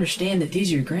Isaiah, you understand that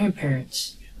these are your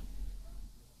grandparents.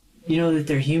 You know that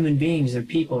they're human beings, they're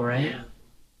people, right? Yeah.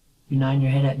 You're nodding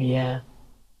your head at me, yeah.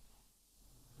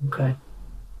 Okay.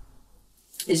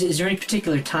 Is there any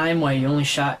particular time why you only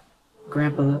shot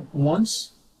Grandpa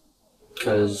once?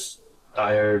 Because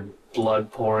I heard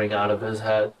blood pouring out of his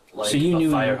head like So you a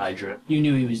knew fire hydrant. You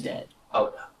knew he was dead.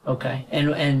 Oh, no. Okay.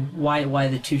 And why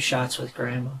the 2 shots with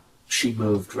Grandma? She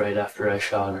moved right after I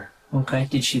shot her. Okay.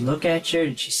 Did she look at you? Or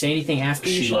did she say anything after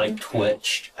you She shot her?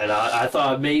 twitched, and I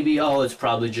thought maybe it's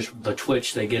probably just the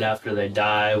twitch they get after they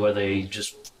die, where they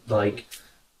just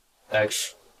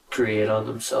excreate on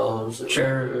themselves.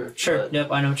 Sure. But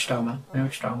Yep, I know what you're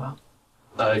talking about.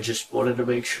 I just wanted to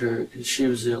make sure because she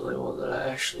was the only one that I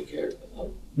actually cared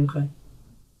about. Okay.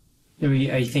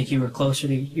 You think you were closer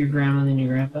to your grandma than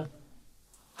your grandpa?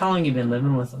 How long you been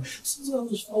living with them? Since I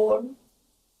was 4.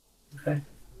 Okay.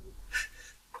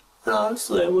 And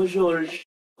honestly, I wish I would have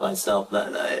myself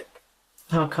that night.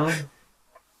 How come?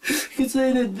 Because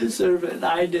they didn't deserve it, and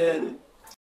I did.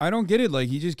 I don't get it. Like,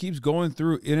 he just keeps going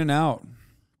through in and out.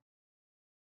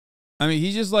 I mean,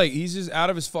 he's just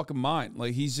out of his fucking mind.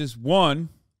 Like, he's just, one,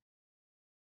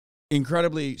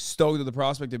 incredibly stoked at the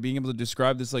prospect of being able to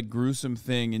describe this, like, gruesome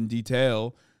thing in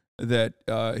detail that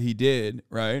he did,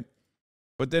 right?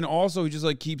 But then also he just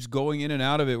like keeps going in and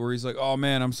out of it where he's like, oh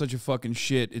man, I'm such a fucking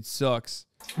shit. It sucks.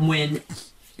 When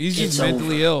he's just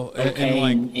mentally ill okay, in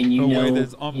like and you a way know,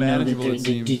 that's unmanageable.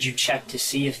 did you check to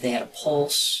see if they had a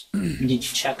pulse? Did you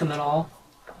check them at all?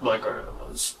 My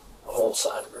grandma's whole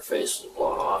side of her face was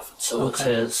blown off, and so it's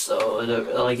his. So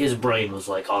like his brain was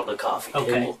like on the coffee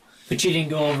table. But you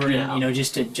didn't go over and, you know,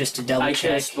 just to double check. I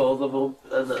kissed both of them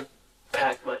and then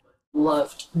packed my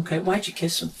left. Okay, why'd you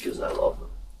kiss them? Because I love them.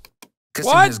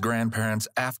 Kissing his grandparents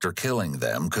after killing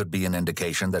them could be an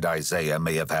indication that Isaiah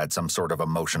may have had some sort of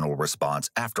emotional response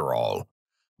after all.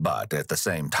 But at the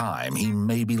same time, he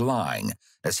may be lying,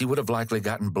 as he would have likely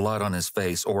gotten blood on his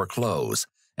face or clothes,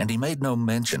 and he made no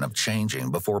mention of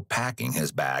changing before packing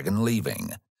his bag and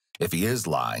leaving. If he is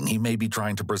lying, he may be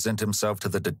trying to present himself to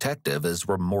the detective as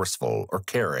remorseful or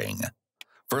caring.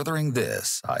 Furthering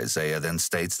this, Isaiah then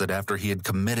states that after he had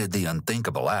committed the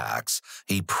unthinkable acts,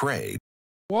 he prayed.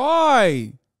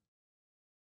 Why?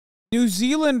 New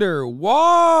Zealander,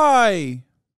 why?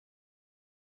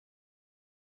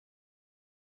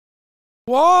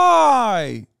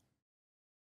 Why?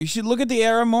 You should look at the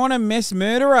Aramona Miss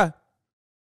Murderer.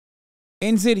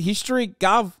 NZ history,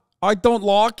 Gov. I don't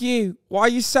like you. Why are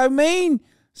you so mean?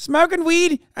 Smoking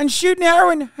weed and shooting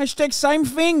heroin. Hashtag same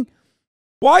thing.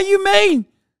 Why are you mean?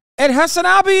 Ed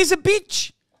Hasanabi is a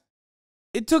bitch.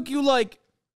 It took you like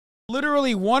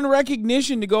literally one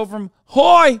recognition to go from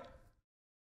hoy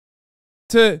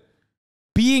to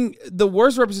being the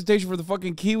worst representation for the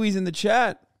fucking Kiwis in the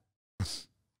chat.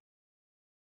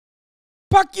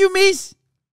 Fuck you, miss.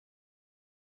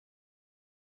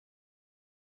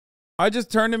 I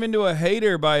just turned him into a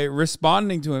hater by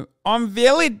responding to him. I'm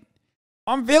valid.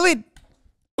 I'm valid.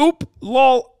 Oop,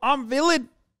 lol, I'm valid.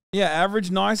 Yeah,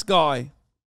 average nice guy.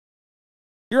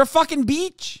 You're a fucking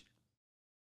bitch.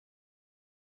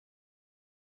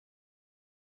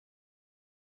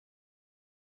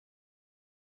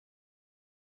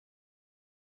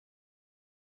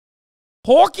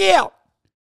 Hawk out.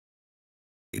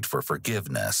 For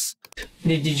forgiveness.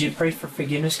 Did you pray for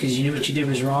forgiveness because you knew what you did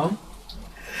was wrong?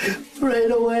 Right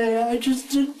away, I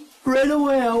just did. Right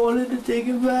away, I wanted to take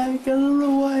it back. I don't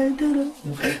know why I did it.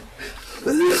 Okay.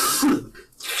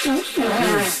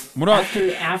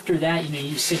 After that, you know,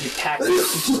 you said you packed your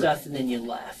stuff and then you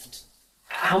left.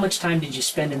 How much time did you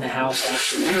spend in the house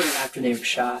after they were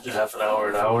shot? Half an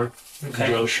hour. Okay.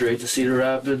 Drove straight to Cedar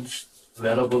Rapids.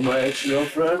 Met up with my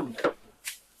ex-girlfriend.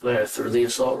 There, threw the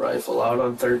assault rifle out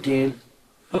on 13.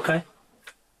 Okay.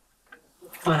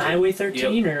 On Highway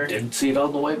 13, or? Didn't see it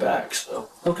on the way back, so.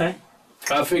 Okay.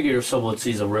 I figure if someone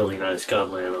sees a really nice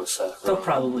gun laying on the side, they'll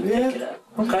probably pick it up.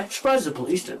 Okay. I'm surprised the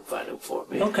police didn't find it for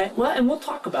me. Okay. Well, and we'll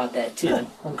talk about that too. Yeah.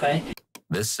 Okay.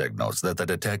 This signals that the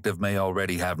detective may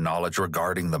already have knowledge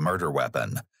regarding the murder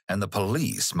weapon, and the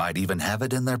police might even have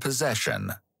it in their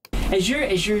possession. As you're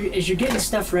getting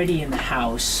stuff ready in the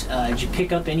house, did you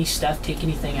pick up any stuff, take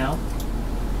anything out?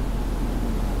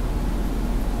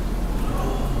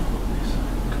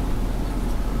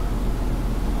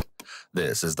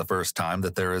 This is the first time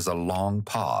that there is a long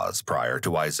pause prior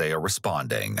to Isaiah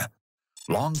responding.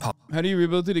 Long pause. How do you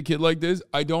rehabilitate a kid like this?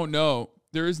 I don't know.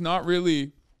 There is not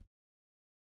really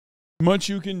much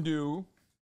you can do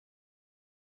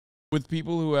with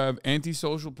people who have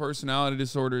antisocial personality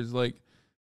disorders. Like,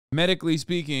 medically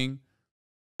speaking,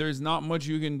 there's not much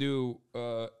you can do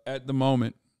at the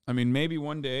moment. I mean, maybe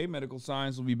one day medical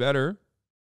science will be better.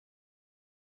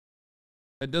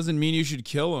 That doesn't mean you should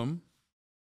kill them.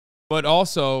 But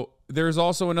also, there's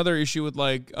also another issue with,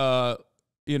 like,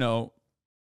 you know,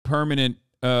 permanent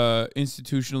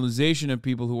institutionalization of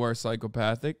people who are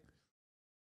psychopathic.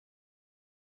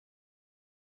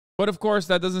 But of course,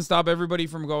 that doesn't stop everybody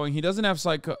from going, he doesn't have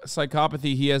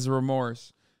psychopathy, he has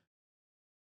remorse.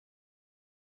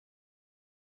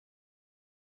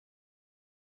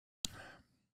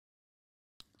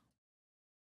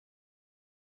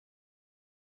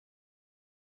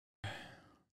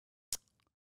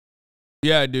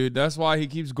 Yeah, dude, that's why he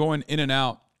keeps going in and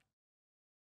out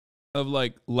of,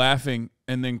 like, laughing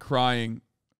and then crying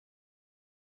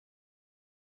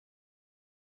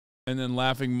and then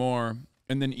laughing more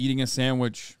and then eating a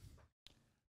sandwich.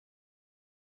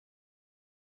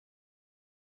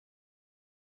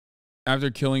 After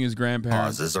killing his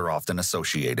grandparents. Pauses are often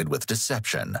associated with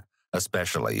deception,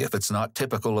 especially if it's not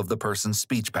typical of the person's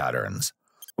speech patterns.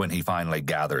 When he finally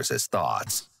gathers his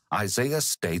thoughts, Isaiah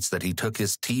states that he took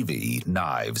his TV,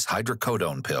 knives,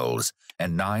 hydrocodone pills,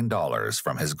 and $9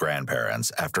 from his grandparents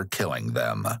after killing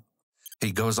them.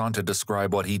 He goes on to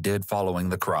describe what he did following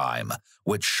the crime,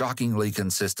 which shockingly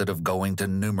consisted of going to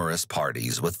numerous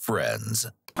parties with friends.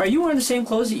 Are you wearing the same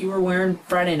clothes that you were wearing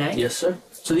Friday night? Yes, sir.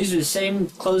 So these are the same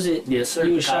clothes that Yes, sir.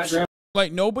 you shot Grandma?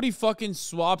 Like, nobody fucking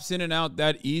swaps in and out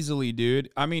that easily, dude.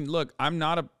 I mean, look, I'm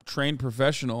not a trained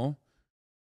professional.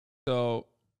 So,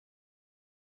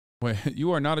 wait,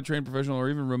 you are not a trained professional or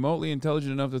even remotely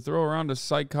intelligent enough to throw around a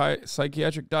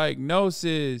psychiatric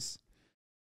diagnosis.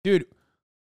 Dude,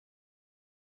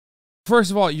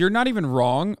 first of all, you're not even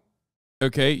wrong.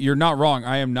 Okay? You're not wrong.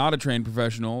 I am not a trained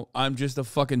professional. I'm just a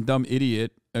fucking dumb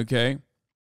idiot. Okay?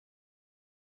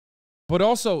 But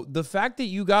also, the fact that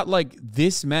you got, like,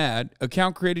 this mad,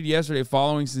 account created yesterday,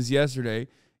 following since yesterday,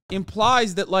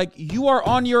 implies that, like, you are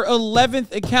on your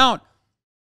 11th account.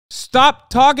 Stop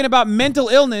talking about mental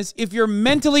illness if you're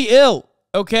mentally ill,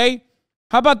 okay?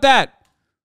 How about that?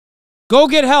 Go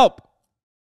get help.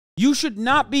 You should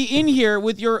not be in here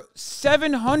with your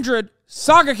 700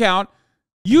 sock account.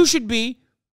 You should be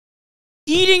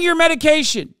eating your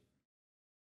medication.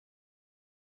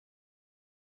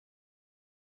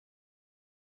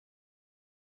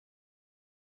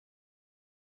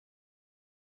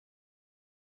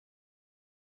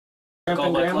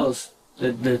 All my clothes.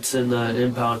 That's in the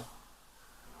impound.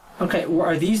 Okay, well,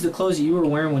 are these the clothes that you were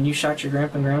wearing when you shot your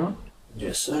grandpa and grandma?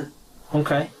 Yes, sir.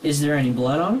 Okay. Is there any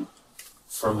blood on them?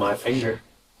 From my finger.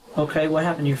 Okay, what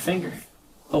happened to your finger?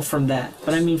 Oh, from that.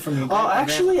 But I mean from your grandpa Oh, and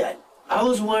actually, I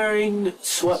was wearing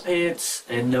sweatpants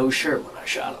and no shirt when I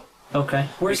shot them. Okay.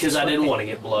 Because I didn't want to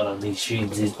get blood on these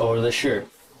jeans or the shirt.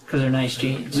 Because they're nice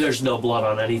jeans. There's no blood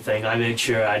on anything. I made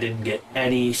sure I didn't get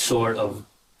any sort of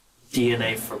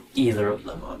DNA from either of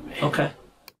them on me. Okay.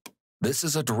 This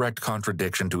is a direct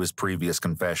contradiction to his previous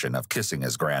confession of kissing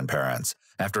his grandparents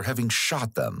after having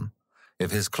shot them.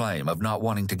 If his claim of not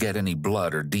wanting to get any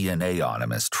blood or DNA on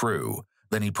him is true,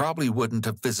 then he probably wouldn't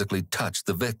have physically touched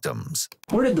the victims.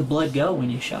 Where did the blood go when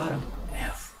you shot him?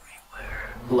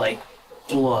 Everywhere. Like,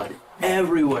 blood.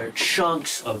 Everywhere.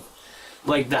 Chunks of...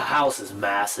 Like, the house is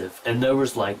massive. And there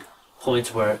was, like,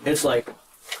 points where it's like,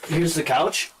 here's the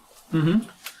couch. Mm-hmm.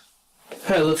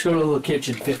 Hey, let's go to the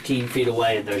kitchen 15 feet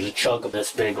away, and there's a chunk of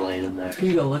this big laying in there. Can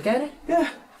you go look at it? Yeah.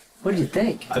 What did you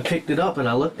think? I picked it up, and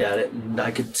I looked at it, and I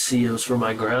could see it was from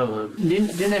my grandma.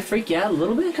 Didn't that freak you out a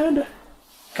little bit? Kinda.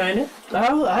 Kinda?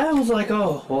 I was like,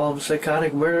 oh, well, I'm a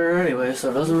psychotic murderer anyway, so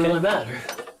it doesn't really matter.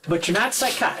 But you're not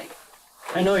psychotic.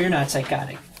 I know you're not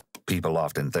psychotic. People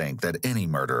often think that any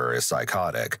murderer is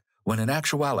psychotic, when in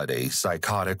actuality,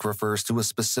 psychotic refers to a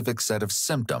specific set of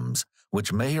symptoms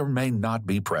which may or may not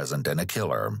be present in a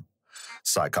killer.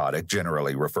 Psychotic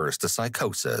generally refers to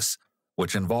psychosis,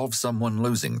 which involves someone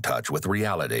losing touch with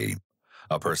reality.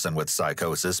 A person with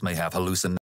psychosis may have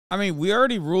hallucinations. I mean, we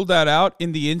already ruled that out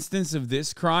in the instance of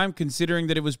this crime, considering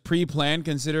that it was pre-planned,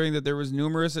 considering that there was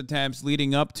numerous attempts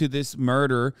leading up to this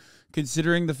murder,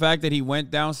 considering the fact that he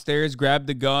went downstairs, grabbed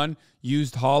the gun,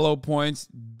 used hollow points,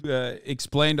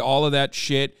 explained all of that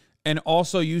shit, and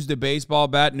also used a baseball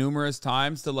bat numerous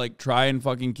times to, like, try and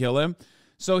fucking kill him.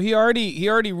 So he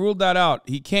already ruled that out.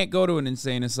 He can't go to an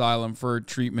insane asylum for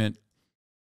treatment.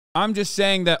 I'm just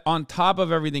saying that on top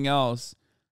of everything else,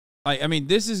 I mean,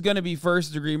 this is going to be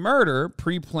first-degree murder,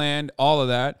 pre-planned, all of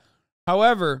that.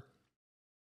 However,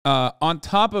 on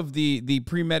top of the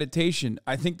premeditation,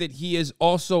 I think that he is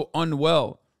also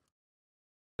unwell.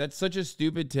 That's such a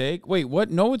stupid take. Wait, what?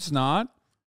 No, it's not.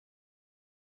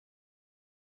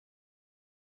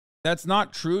 That's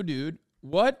not true, dude.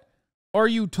 What are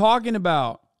you talking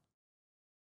about?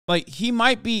 Like, he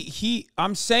might be,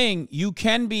 I'm saying you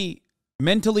can be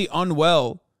mentally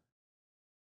unwell.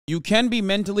 You can be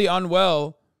mentally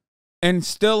unwell and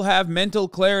still have mental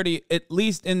clarity, at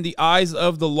least in the eyes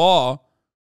of the law,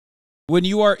 when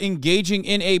you are engaging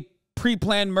in a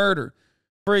pre-planned murder.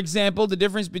 For example, the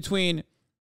difference between,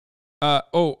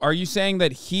 are you saying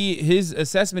that his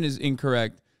assessment is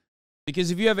incorrect?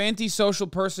 Because if you have antisocial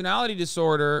personality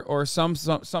disorder or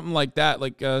something like that,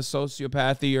 like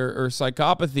sociopathy or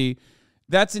psychopathy,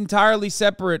 that's entirely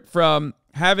separate from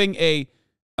having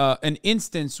an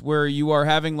instance where you are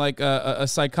having like a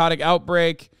psychotic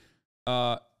outbreak.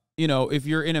 You know, if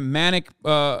you're in a manic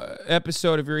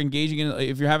episode, if you're engaging in,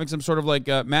 if you're having some sort of like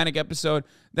manic episode,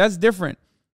 that's different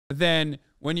than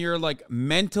when you're like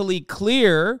mentally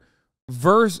clear,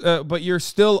 but you're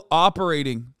still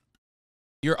operating.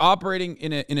 You're operating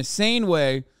in a sane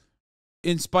way,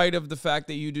 in spite of the fact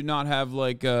that you do not have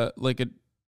like a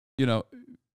you know,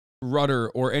 rudder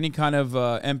or any kind of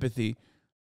empathy.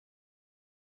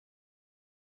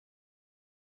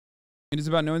 It is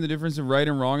about knowing the difference of right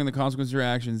and wrong and the consequences of your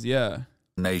actions. Yeah.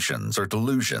 Nations or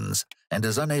delusions, and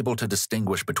is unable to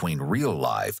distinguish between real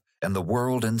life and the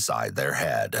world inside their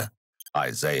head.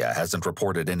 Isaiah hasn't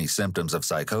reported any symptoms of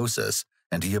psychosis,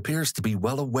 and he appears to be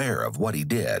well aware of what he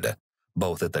did,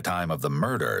 both at the time of the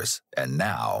murders and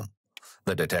now.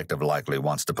 The detective likely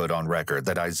wants to put on record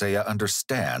that Isaiah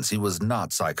understands he was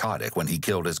not psychotic when he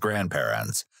killed his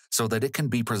grandparents, so that it can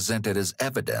be presented as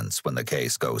evidence when the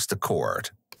case goes to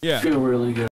court. Yeah. I feel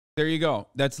really good. There you go.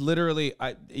 That's literally,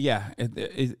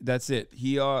 that's it.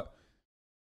 He,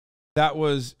 that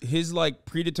was his like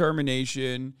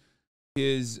predetermination,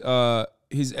 his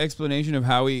explanation of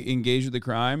how he engaged with the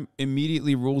crime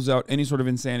immediately rules out any sort of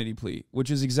insanity plea, which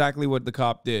is exactly what the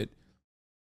cop did.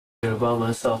 About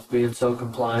myself being so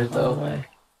compliant, though.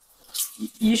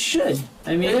 You should.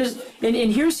 I mean, here's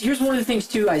one of the things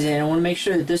too, Isaiah. And I want to make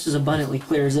sure that this is abundantly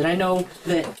clear. Is that I know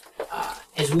that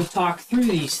as we talk through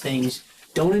these things,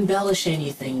 don't embellish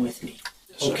anything with me.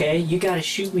 Okay, you got to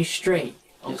shoot me straight.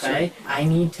 Okay, I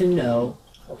need to know.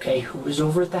 Okay, who was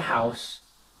over at the house,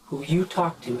 who you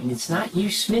talked to, and it's not you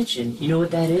snitching. You know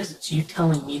what that is? It's you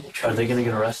telling me the truth. Are they gonna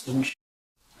get arrested and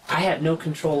I have no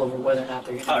control over whether or not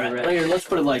they're going to be arrested. Let's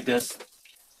put it like this.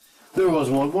 There was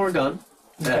one more gun,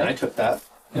 and I took that,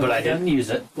 but I didn't use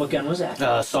it. What gun was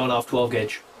that? Sawn off 12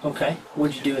 gauge. Okay.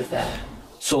 What'd you do with that?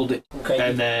 Sold it. Okay.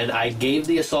 And then I gave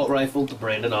the assault rifle to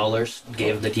Brandon Allers,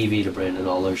 gave the TV to Brandon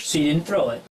Allers. So you didn't throw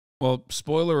it? Well,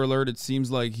 spoiler alert, it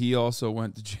seems like he also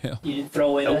went to jail. You didn't throw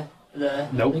away the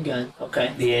gun?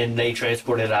 Okay. And they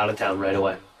transported it out of town right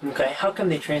away. Okay. How come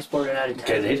they transported it out of town?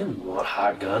 Okay, they didn't want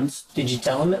hot guns. Did you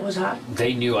tell them it was hot?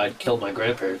 They knew I'd killed my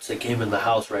grandparents. They came in the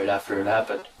house right after it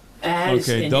happened.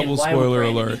 Okay, double spoiler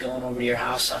alert. Going over to your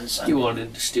house on Sunday? He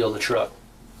wanted to steal the truck.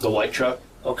 The white truck.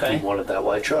 Okay. He wanted that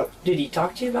white truck. Did he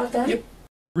talk to you about that? Yep.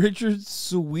 Richard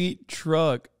Sweet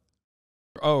truck.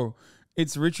 Oh,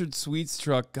 it's Richard Sweet's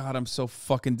truck. God, I'm so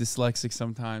fucking dyslexic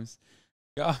sometimes.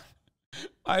 God,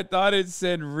 I thought it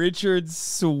said Richard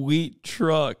Sweet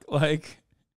truck. Like,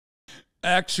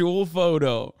 actual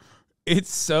photo.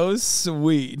 It's so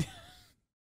sweet.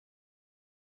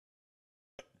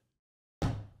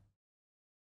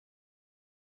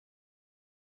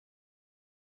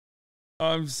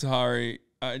 I'm sorry.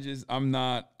 I'm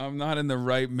not in the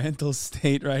right mental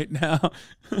state right now.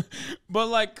 But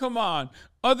like, come on.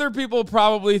 Other people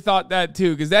probably thought that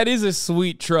too, because that is a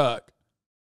sweet truck.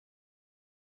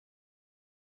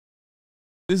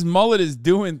 This mullet is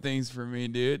doing things for me,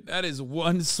 dude. That is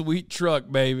one sweet truck,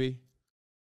 baby.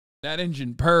 That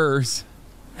engine purrs.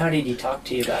 How did he talk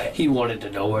to you about it? He wanted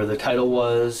to know where the title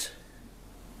was.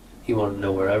 He wanted to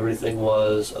know where everything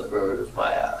was. Other it was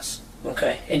my ass.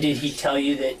 Okay. And did he tell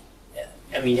you that,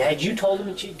 I mean, had you told him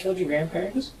that you'd killed your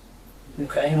grandparents?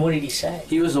 Okay. And what did he say?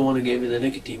 He was the one who gave me the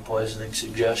nicotine poisoning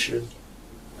suggestion.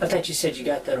 I thought you said you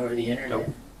got that over the internet.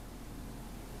 Nope.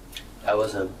 That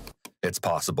was him. It's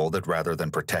possible that rather than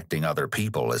protecting other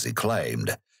people as he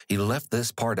claimed, he left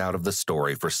this part out of the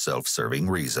story for self-serving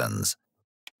reasons.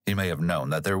 He may have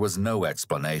known that there was no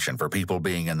explanation for people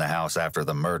being in the house after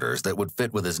the murders that would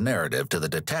fit with his narrative to the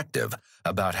detective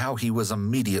about how he was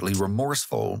immediately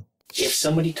remorseful. If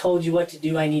somebody told you what to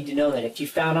do, I need to know that. If you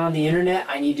found on the internet,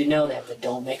 I need to know that. But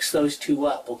don't mix those two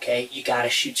up, okay? You gotta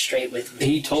shoot straight with me.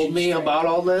 He told me about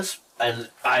all this,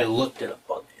 and I looked it up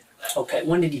on the internet. Okay,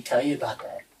 when did he tell you about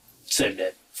that? Same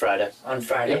day, Friday. On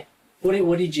Friday? Yep.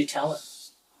 What did you tell him?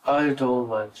 I told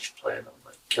him I was planning on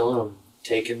like killing him,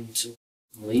 taking some,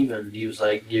 leaving. He was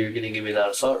like, "You're gonna give me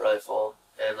that assault rifle,"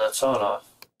 and that sawn off.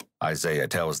 Isaiah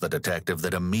tells the detective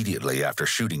that immediately after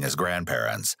shooting his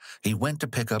grandparents, he went to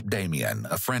pick up Damien,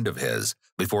 a friend of his,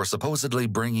 before supposedly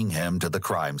bringing him to the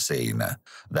crime scene.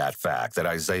 That fact that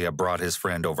Isaiah brought his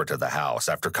friend over to the house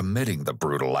after committing the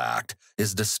brutal act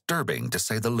is disturbing to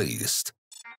say the least.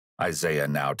 Isaiah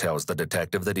now tells the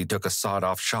detective that he took a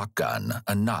sawed-off shotgun,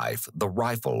 a knife, the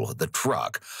rifle, the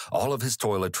truck, all of his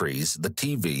toiletries, the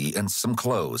TV, and some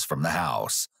clothes from the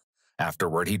house.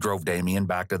 Afterward, he drove Damien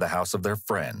back to the house of their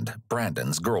friend,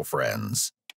 Brandon's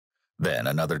girlfriends. Then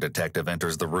another detective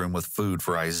enters the room with food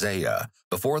for Isaiah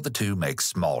before the two make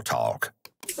small talk.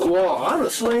 Well,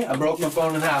 honestly, I broke my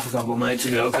phone in half a couple nights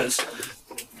ago because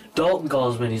Dalton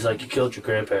calls me and he's like, "You killed your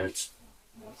grandparents."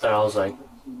 And I was like,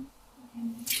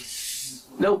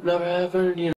 "Nope, never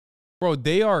happened," you know. Bro,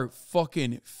 they are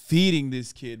fucking feeding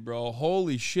this kid, bro.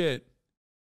 Holy shit.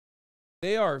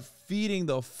 They are feeding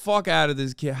the fuck out of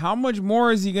this kid. How much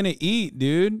more is he gonna eat,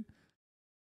 dude?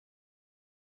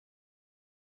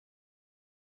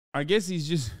 I guess he's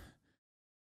just...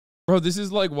 Bro, this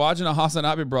is like watching a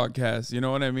Hasan broadcast. You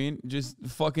know what I mean? Just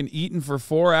fucking eating for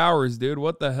 4 hours, dude.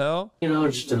 What the hell? You know,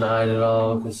 just denied it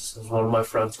all because one of my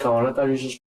friends calling. I thought he was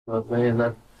just with me, and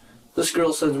then This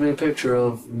girl sends me a picture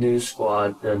of news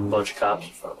squad and a bunch of cops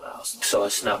in front of my house. So I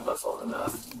snapped my phone in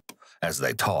half. As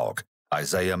they talk,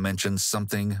 Isaiah mentions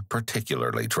something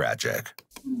particularly tragic.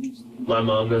 My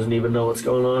mom doesn't even know what's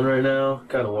going on right now.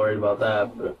 Kind of worried about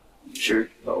that, but sure.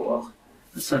 Oh well.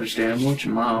 That's understandable. It's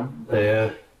your mom.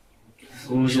 Yeah.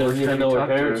 When was She the last doesn't even time know you her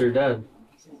talked to parents her? are dead.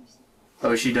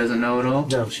 Oh, she doesn't know at all?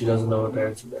 No, she doesn't know her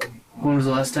parents are dead. When was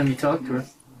the last time you talked to her?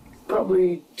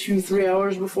 Probably 2-3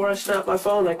 hours before I snapped my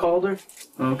phone, I called her.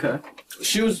 Okay.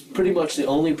 She was pretty much the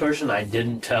only person I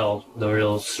didn't tell the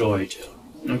real story to.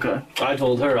 Okay. I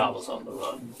told her I was on the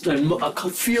run. And a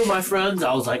few of my friends,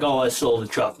 I was like, oh, I sold the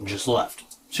truck and just left.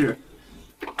 Sure.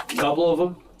 A couple of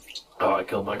them, oh, I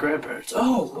killed my grandparents.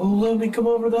 Oh, well, let me come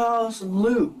over to the house and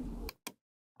loot.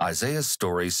 Isaiah's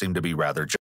story seemed to be rather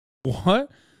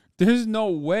What? There's no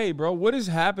way, bro. What is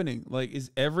happening? Like, is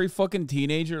every fucking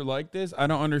teenager like this? I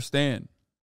don't understand.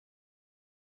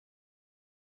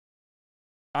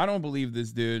 I don't believe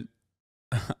this, dude.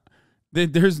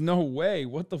 There's no way.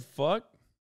 What the fuck?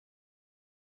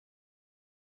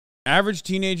 Average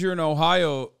teenager in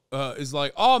Ohio is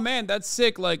like, oh man, that's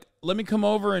sick. Like, let me come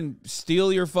over and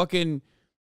steal your fucking,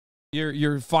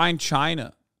 your fine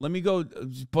china. Let me go, a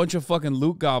bunch of fucking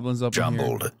loot goblins up in here.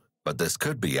 jumbled. But this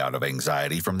could be out of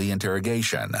anxiety from the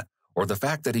interrogation, or the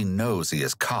fact that he knows he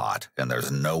is caught and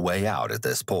there's no way out at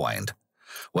this point.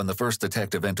 When the first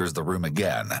detective enters the room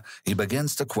again, he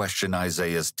begins to question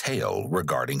Isaiah's tale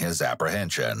regarding his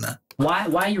apprehension.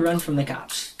 Why you run from the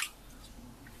cops?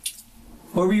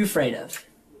 What were you afraid of?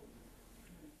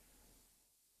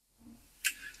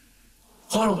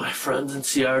 One of my friends in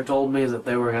CR told me that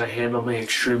they were going to handle me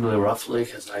extremely roughly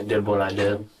because I did what I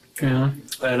did. Yeah.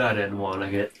 And I didn't want to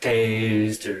get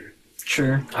tased or...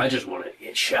 Sure. I just wanted to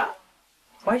get shot.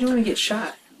 Why did you want to get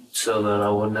shot? So that I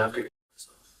wouldn't have to...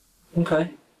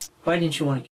 Okay. Why didn't you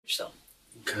want to kill yourself?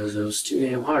 Because it was too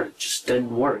damn hard. It just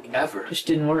didn't work, ever. Just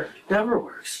didn't work. Never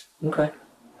works. Okay.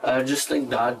 I just think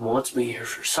God wants me here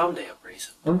for some damn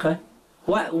reason. Okay.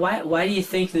 Why do you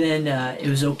think then it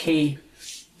was okay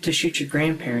to shoot your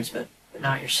grandparents but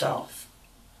not yourself?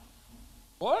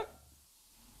 What?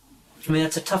 I mean,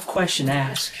 that's a tough question to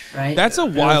ask, right? That's a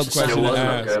wild It question to wasn't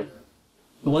ask. okay.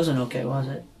 It wasn't okay, was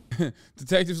it?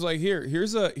 Detective's like,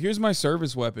 here's my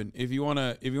service weapon. If you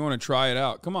wanna try it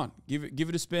out, come on, give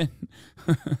it a spin.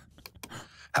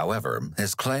 However,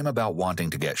 his claim about wanting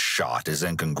to get shot is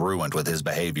incongruent with his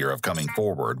behavior of coming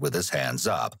forward with his hands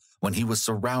up when he was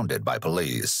surrounded by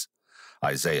police.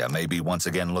 Isaiah may be once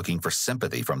again looking for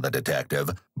sympathy from the detective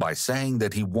by saying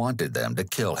that he wanted them to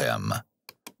kill him.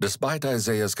 Despite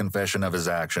Isaiah's confession of his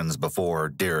actions before,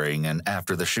 during, and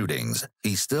after the shootings,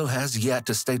 he still has yet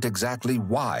to state exactly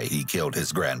why he killed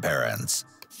his grandparents.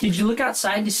 Did you look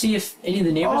outside to see if any of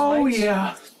the neighbors Oh, bikes?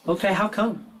 yeah. Okay, how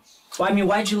come? Well, I mean,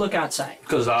 why'd you look outside?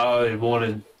 Because I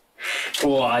wanted...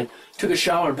 Well, I took a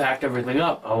shower and packed everything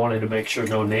up. I wanted to make sure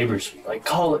no neighbors would, like,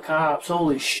 call the cops.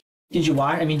 Holy shit. Did you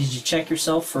watch? I mean, did you check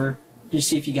yourself for... Did you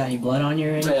see if you got any blood on you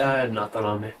or anything? I had nothing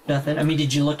on me. Nothing? I mean,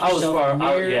 did you look I was yourself far, in the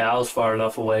mirror? I was far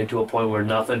enough away to a point where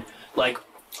nothing, like,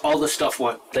 all the stuff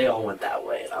they all went that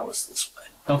way, and I was this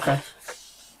way. Okay.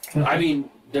 I mean,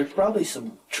 there's probably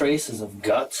some traces of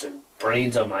guts and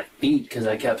brains on my feet because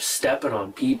I kept stepping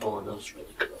on people, and it was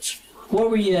really gross. What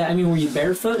were you, I mean, were you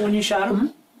barefoot when you shot him?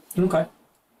 Mm-hmm. Okay.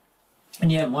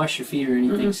 And you haven't washed your feet or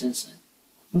anything since then?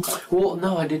 Okay. Well,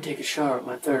 no, I did take a shower at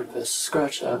my therapist.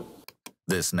 Scratch that.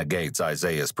 This negates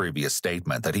Isaiah's previous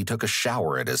statement that he took a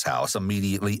shower at his house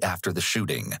immediately after the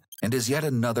shooting, and is yet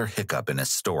another hiccup in his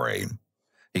story.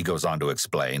 He goes on to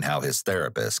explain how his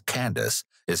therapist, Candace,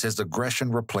 is his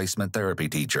aggression replacement therapy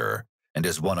teacher, and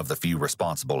is one of the few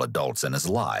responsible adults in his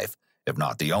life, if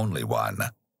not the only one.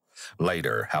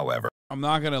 Later, however, I'm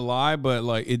not gonna lie, but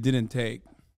like it didn't take.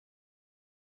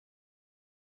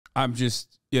 I'm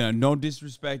just, no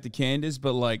disrespect to Candace,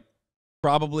 but like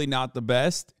probably not the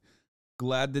best.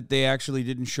 Glad that they actually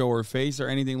didn't show her face or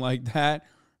anything like that.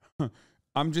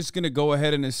 I'm just going to go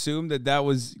ahead and assume that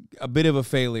was a bit of a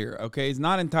failure, okay? It's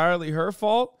not entirely her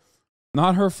fault.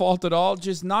 Not her fault at all.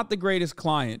 Just not the greatest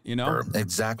client,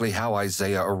 exactly how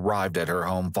Isaiah arrived at her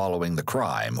home following the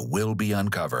crime will be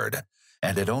uncovered.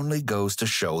 And it only goes to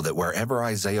show that wherever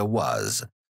Isaiah was,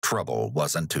 trouble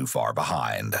wasn't too far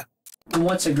behind.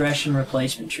 What's aggression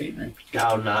replacement treatment?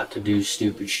 How not to do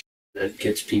stupid shit that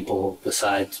gets people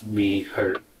besides me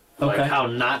hurt. Okay. Like how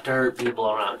not to hurt people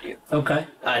around you. Okay.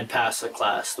 I'd passed the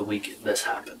class the week this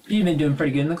happened. You've been doing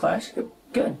pretty good in the class?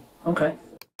 Good. Okay.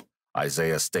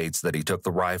 Isaiah states that he took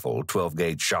the rifle,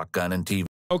 12-gauge shotgun, and TV.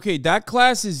 Okay, that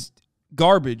class is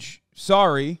garbage.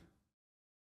 Sorry.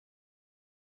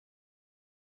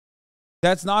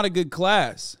 That's not a good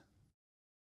class.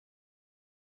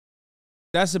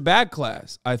 That's a bad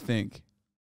class, I think.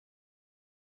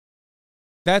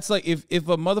 That's like if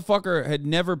a motherfucker had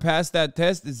never passed that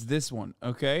test, it's this one,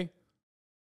 okay?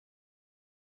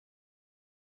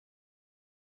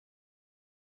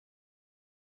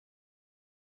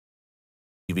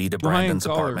 TV to Brandon's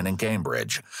apartment in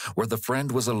Cambridge, where the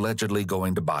friend was allegedly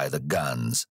going to buy the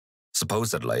guns.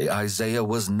 Supposedly, Isaiah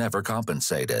was never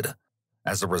compensated.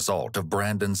 As a result of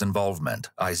Brandon's involvement,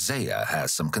 Isaiah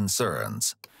has some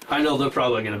concerns. I know they're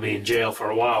probably going to be in jail for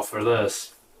a while for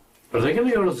this. Are they going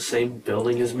to go to the same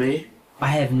building as me? I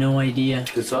have no idea.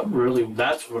 Because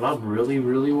that's what I'm really,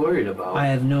 really worried about. I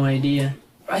have no idea.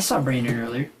 I saw Brandon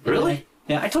earlier. Really?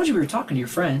 Yeah, I told you we were talking to your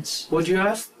friends. What'd you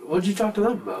ask? What'd you talk to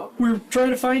them about? We were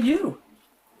trying to find you.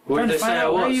 Where'd they say I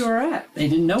was? Where you were at. They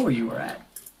didn't know where you were at.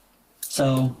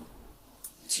 So,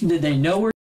 did they know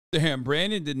where? Damn,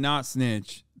 Brandon did not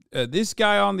snitch. This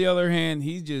guy, on the other hand,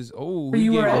 he just, he you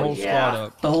gave were the at? whole squad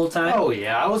up. The whole time? Oh,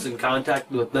 yeah. I was in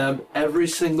contact with them every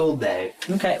single day.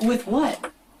 Okay, with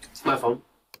what? My phone.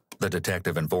 The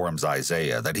detective informs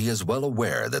Isaiah that he is well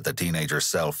aware that the teenager's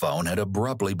cell phone had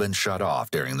abruptly been shut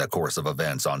off during the course of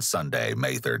events on Sunday,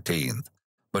 May 13th.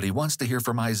 But he wants to hear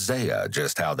from Isaiah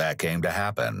just how that came to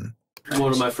happen.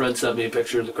 One of my friends sent me a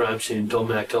picture of the crime scene and told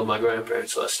me I killed my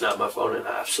grandparents, so I snapped my phone in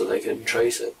half so they couldn't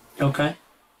trace it. Okay.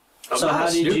 I'm so not how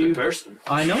a did stupid you? person.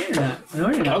 I know you're not. I know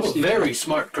you're not. I'm a very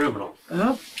smart criminal.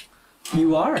 Oh,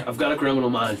 you are. I've got a criminal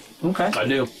mind. Okay. I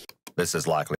do. This is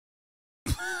likely.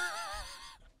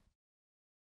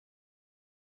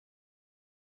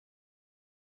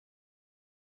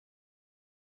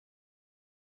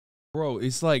 Bro,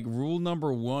 it's like rule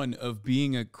number 1 of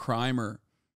being a crimer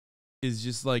is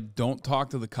just like, don't talk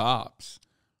to the cops.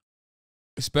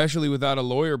 Especially without a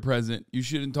lawyer present. You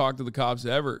shouldn't talk to the cops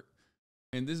ever.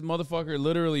 And this motherfucker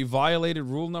literally violated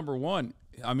rule number 1.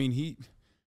 I mean,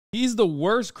 he's the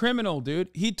worst criminal, dude.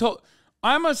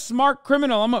 I'm a smart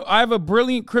criminal. I have a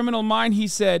brilliant criminal mind, he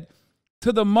said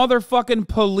to the motherfucking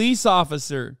police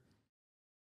officer.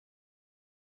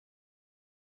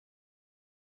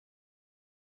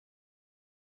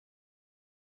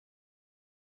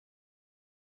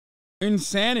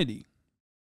 Insanity.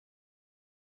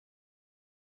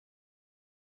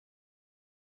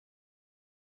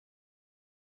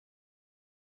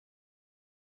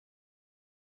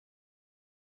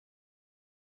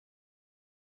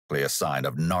 A sign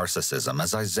of narcissism,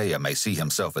 as Isaiah may see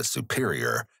himself as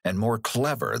superior and more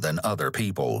clever than other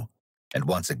people. And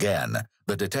once again,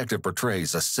 the detective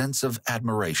portrays a sense of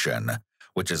admiration,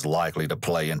 which is likely to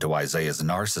play into Isaiah's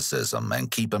narcissism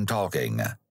and keep him talking.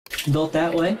 Built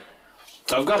that way?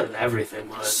 I've got it in everything,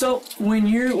 man. So when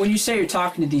you say you're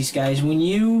talking to these guys, when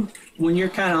you're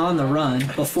kind of on the run,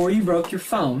 before you broke your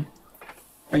phone,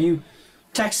 are you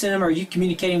texting them? Are you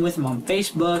communicating with them on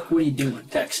Facebook? What are you doing?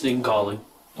 Texting, calling.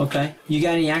 Okay. You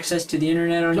got any access to the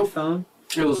internet on your phone?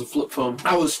 It was a flip phone.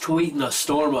 I was tweeting a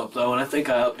storm up, though, and I think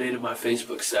I updated my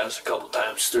Facebook status a couple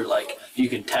times through, like, you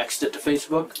can text it to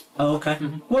Facebook. Oh, okay.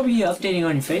 Mm-hmm. What were you updating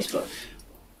on your Facebook?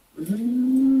 I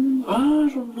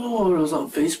don't know what it was on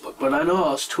Facebook, but I know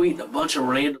I was tweeting a bunch of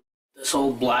random. This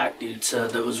old black dude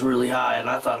said that was really high, and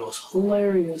I thought it was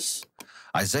hilarious.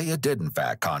 Isaiah did, in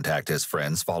fact, contact his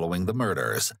friends following the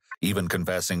murders, even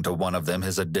confessing to one of them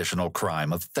his additional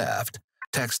crime of theft,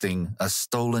 texting a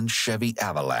stolen Chevy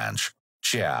Avalanche.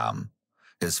 Cham.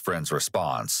 His friend's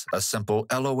response, a simple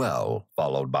LOL,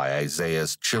 followed by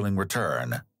Isaiah's chilling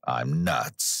return, I'm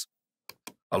nuts.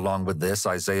 Along with this,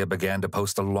 Isaiah began to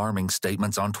post alarming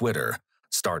statements on Twitter,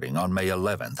 starting on May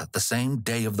 11th, the same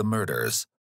day of the murders.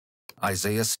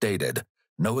 Isaiah stated,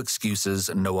 no excuses,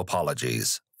 no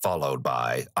apologies, followed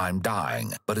by, I'm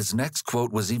dying. But his next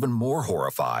quote was even more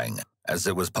horrifying, as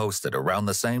it was posted around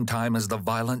the same time as the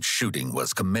violent shooting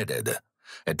was committed.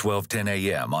 At 12:10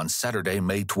 a.m. on Saturday,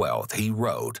 May 12th, he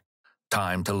wrote,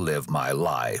 time to live my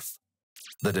life.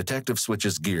 The detective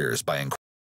switches gears by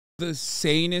the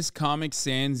sanest Comic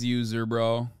Sans user,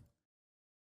 bro.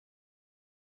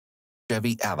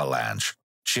 Chevy Avalanche.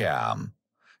 Cham.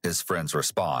 His friend's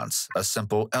response, a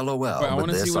simple LOL. Wait, I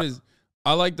want to see what his...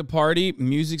 I like to party,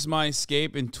 music's my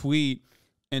escape, and tweet,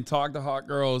 and talk to hot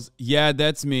girls. Yeah,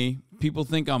 that's me. People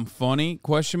think I'm funny,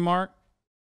 question mark.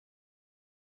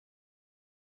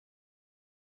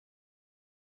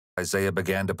 Isaiah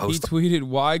began to post... He tweeted,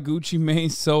 why Gucci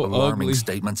Mane's so alarming ugly.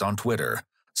 Statements on Twitter,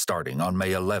 starting on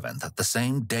May 11th, the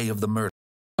same day of the murder.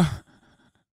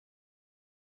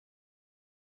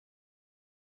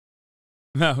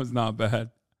 That was not bad.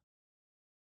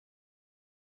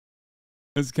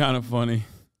 It's kind of funny.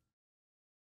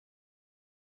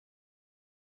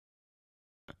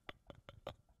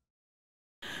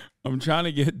 I'm trying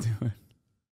to get to it.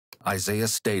 Isaiah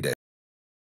stated.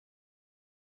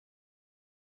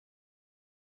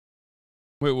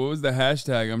 Wait, what was the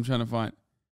hashtag? I'm trying to find.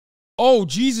 Oh,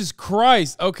 Jesus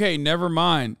Christ. Okay, never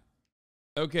mind.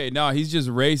 Okay, no, he's just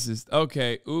racist.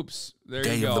 Okay, oops. There you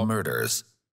Day go. of the murders.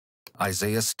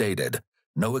 Isaiah stated,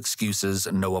 no excuses,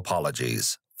 no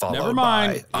apologies. Followed Never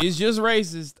mind. by, He's just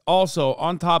racist. Also,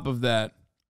 on top of that.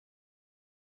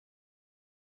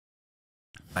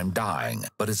 I'm dying.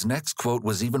 But his next quote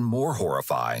was even more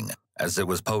horrifying, as it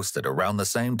was posted around the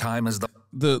same time as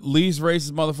the least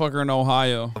racist motherfucker in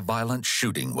Ohio. A violent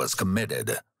shooting was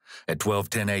committed. At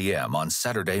 12:10 a.m. on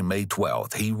Saturday, May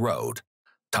 12th, he wrote,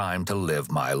 "Time to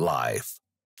live my life."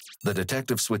 The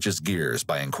detective switches gears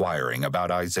by inquiring about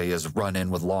Isaiah's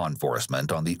run-in with law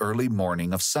enforcement on the early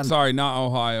morning of Sunday. Sorry, not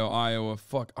Ohio, Iowa.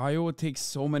 Fuck, Iowa takes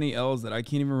so many L's that I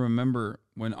can't even remember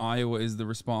when Iowa is the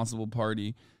responsible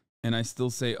party, and I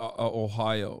still say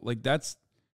Ohio. Like, that's,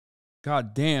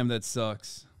 god damn, that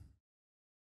sucks.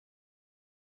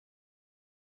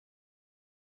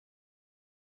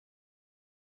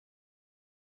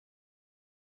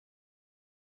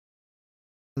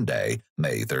 Sunday,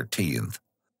 May 13th.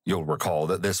 You'll recall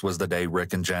that this was the day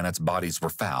Rick and Janet's bodies were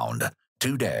found,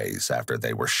 2 days after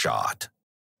they were shot.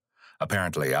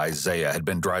 Apparently, Isaiah had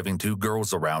been driving 2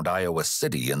 girls around Iowa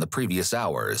City in the previous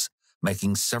hours,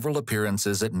 making several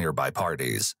appearances at nearby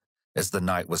parties. As the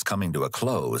night was coming to a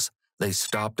close, they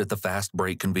stopped at the fast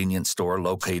break convenience store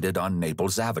located on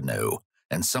Naples Avenue,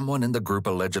 and someone in the group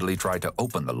allegedly tried to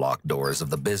open the locked doors of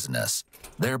the business,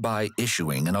 thereby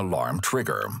issuing an alarm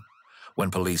trigger. When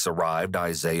police arrived,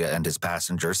 Isaiah and his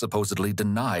passenger supposedly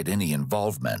denied any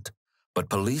involvement, but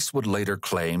police would later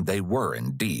claim they were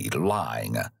indeed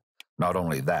lying. Not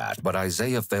only that, but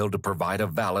Isaiah failed to provide a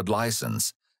valid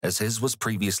license, as his was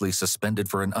previously suspended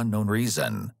for an unknown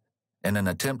reason. In an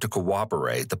attempt to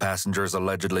cooperate, the passengers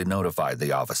allegedly notified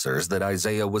the officers that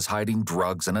Isaiah was hiding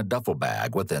drugs in a duffel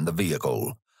bag within the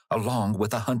vehicle, along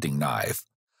with a hunting knife.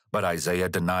 But Isaiah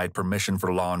denied permission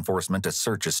for law enforcement to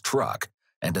search his truck,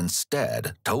 and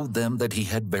instead told them that he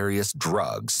had various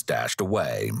drugs stashed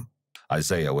away.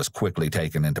 Isaiah was quickly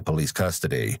taken into police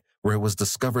custody, where it was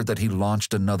discovered that he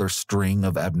launched another string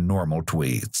of abnormal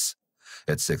tweets.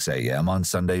 At 6 a.m. on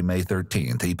Sunday, May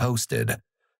 13th, he posted,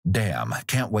 "Damn,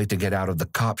 can't wait to get out of the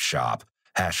cop shop.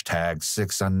 Hashtag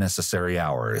 6 unnecessary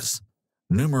hours."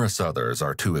 Numerous others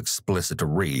are too explicit to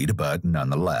read, but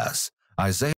nonetheless,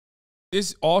 Isaiah...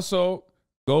 This also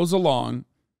goes along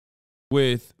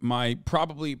with my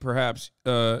probably, perhaps,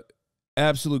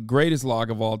 absolute greatest log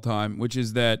of all time, which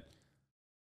is that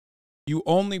you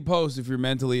only post if you're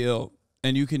mentally ill,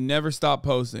 and you can never stop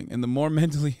posting. And the more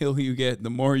mentally ill you get, the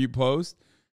more you post,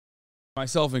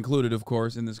 myself included, of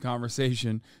course, in this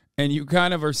conversation. And you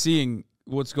kind of are seeing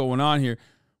what's going on here.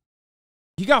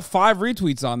 He got 5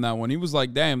 retweets on that one. He was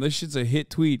like, damn, this shit's a hit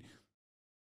tweet.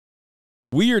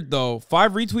 Weird, though.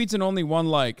 5 retweets and only 1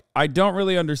 like. I don't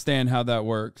really understand how that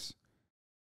works.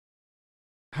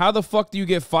 How the fuck do you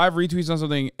get 5 retweets on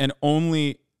something and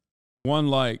only 1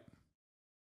 like?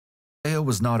 Isaiah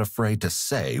was not afraid to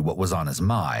say what was on his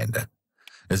mind.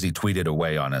 As he tweeted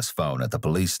away on his phone at the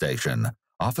police station,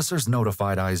 officers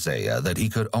notified Isaiah that he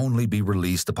could only be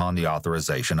released upon the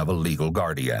authorization of a legal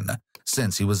guardian,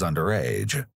 since he was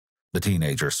underage. The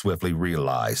teenager swiftly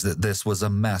realized that this was a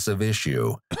massive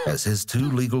issue, as his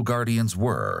 2 legal guardians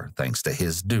were, thanks to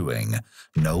his doing,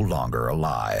 no longer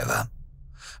alive.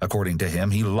 According to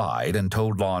him, he lied and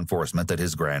told law enforcement that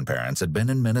his grandparents had been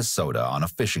in Minnesota on a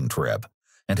fishing trip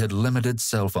and had limited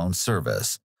cell phone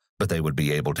service, but they would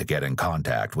be able to get in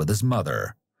contact with his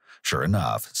mother. Sure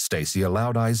enough, Stacy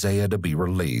allowed Isaiah to be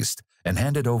released and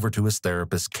handed over to his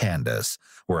therapist, Candace,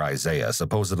 where Isaiah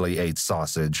supposedly ate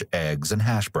sausage, eggs, and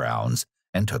hash browns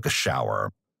and took a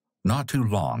shower. Not too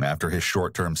long after his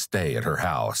short-term stay at her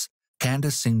house,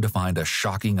 Candace seemed to find a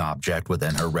shocking object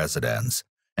within her residence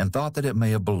and thought that it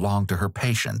may have belonged to her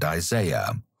patient,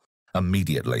 Isaiah.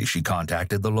 Immediately, she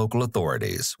contacted the local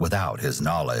authorities without his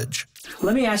knowledge.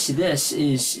 Let me ask you this,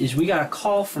 is we got a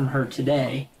call from her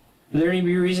today. Was there any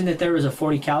reason that there was a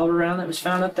 .40 caliber round that was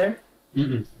found up there?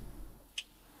 Mm-mm.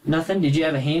 Nothing? Did you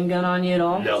have a handgun on you at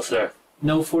all? No, sir.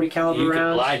 No .40 caliber You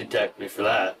rounds? can lie detect me for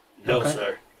that. No, Okay.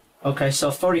 sir. Okay, so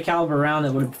a .40 caliber round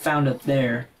that would have been found up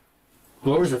there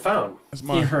Where was it found?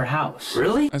 in her house.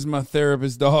 Really? That's my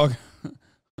therapist, dog.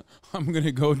 I'm going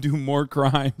to go do more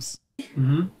crimes.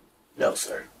 Mm-hmm. No,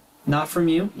 sir. Not from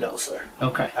you? No, sir.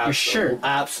 Okay. You're sure?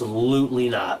 Absolutely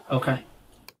not. Okay.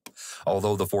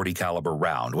 Although the .40 caliber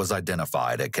round was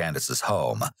identified at Candace's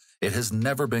home, it has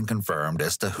never been confirmed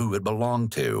as to who it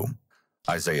belonged to.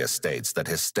 Isaiah states that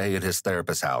his stay at his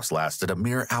therapist's house lasted a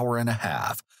mere hour and a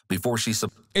half before she...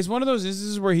 It's one of those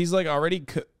instances where he's like already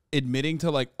admitting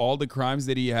to like all the crimes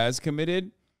that he has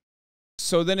committed.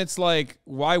 So then it's like,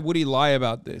 why would he lie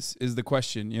about this is the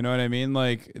question. You know what I mean?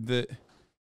 Like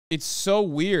it's so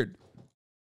weird.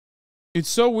 It's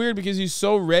so weird because he's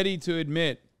so ready to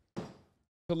admit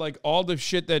to like all the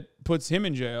shit that puts him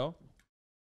in jail.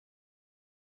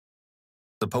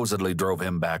 Supposedly drove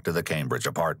him back to the Cambridge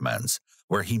apartments,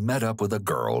 where he met up with a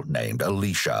girl named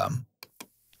Alicia.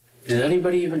 Did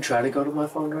anybody even try to go to my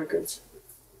phone records?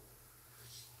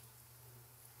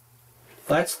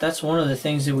 That's one of the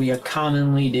things that we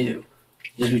commonly do,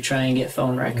 is we try and get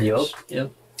phone records.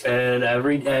 Yep. And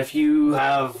if you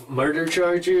have murder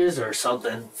charges or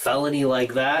something, felony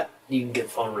like that, you can get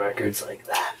phone records like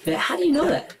that. But how do you know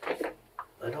that?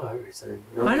 I know everything.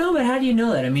 I know, but how do you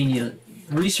know that? I mean, you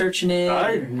researching it?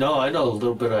 I know a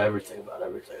little bit of everything about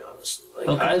everything, honestly. Like,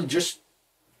 Okay.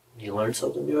 You learn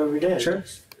something new every day. Sure.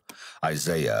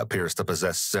 Isaiah appears to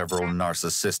possess several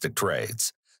narcissistic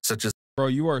traits, such as... Bro,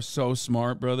 you are so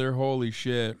smart, brother. Holy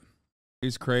shit.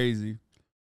 He's crazy.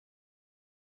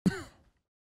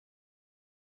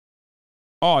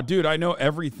 Oh, dude, I know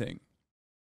everything.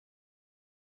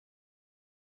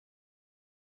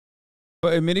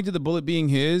 But admitting to the bullet being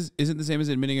his isn't the same as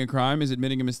admitting a crime, is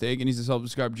admitting a mistake, and he's a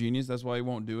self-described genius. That's why he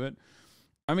won't do it.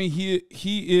 I mean, he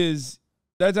is...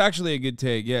 That's actually a good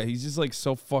take. Yeah, he's just like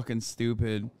so fucking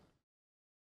stupid.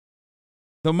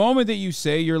 The moment that you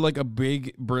say you're like a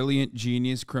big, brilliant,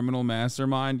 genius, criminal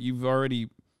mastermind, you've already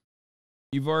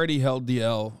held the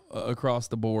L across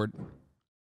the board.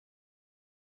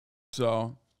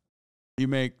 So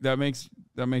that makes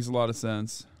a lot of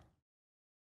sense.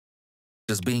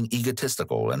 As being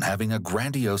egotistical and having a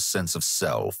grandiose sense of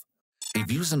self. He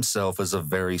views himself as a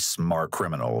very smart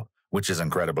criminal, which is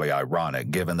incredibly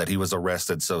ironic given that he was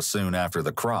arrested so soon after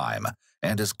the crime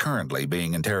and is currently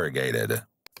being interrogated.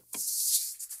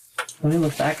 Let me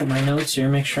look back at my notes here,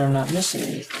 make sure I'm not missing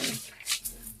anything.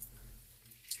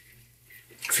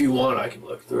 If you want, I can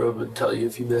look through them and tell you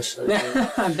if you missed anything.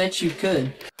 I bet you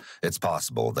could. It's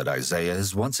possible that Isaiah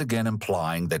is once again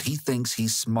implying that he thinks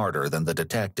he's smarter than the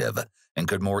detective and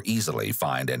could more easily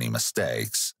find any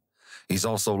mistakes. He's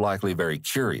also likely very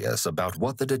curious about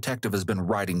what the detective has been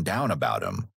writing down about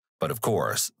him. But of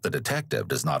course, the detective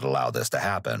does not allow this to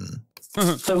happen.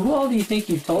 So who all do you think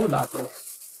you've told about this?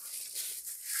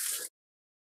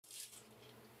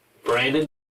 Brandon?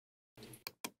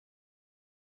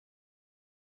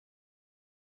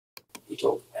 He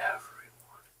told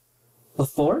everyone.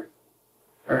 Before?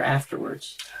 Or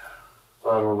afterwards?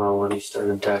 I don't know when he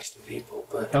started texting people,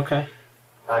 but Okay.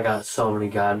 I got so many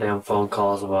goddamn phone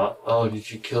calls about, oh,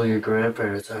 did you kill your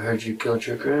grandparents? I heard you killed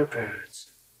your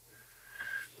grandparents.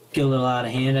 Get a little out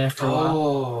of hand after a while.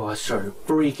 Oh, I started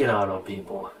freaking out on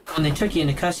people. When they took you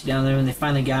into custody down there, when they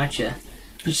finally got you,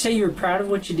 did you say you were proud of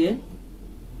what you did?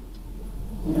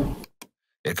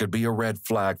 It could be a red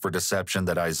flag for deception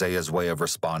that Isaiah's way of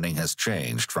responding has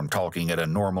changed from talking at a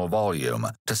normal volume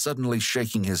to suddenly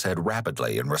shaking his head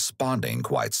rapidly and responding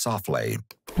quite softly.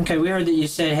 Okay, we heard that you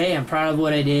said, hey, I'm proud of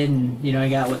what I did and, I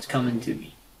got what's coming to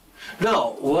me.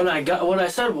 No, what I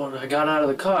said when I got out of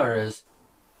the car is,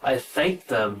 I thanked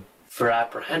them for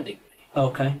apprehending me.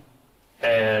 Okay.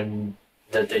 And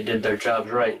that they did their jobs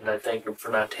right, and I thanked them for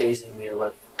not tasing me or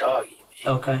letting the dog eat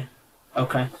me.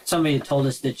 Okay. Somebody had told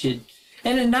us that you'd...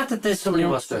 And not that this... Somebody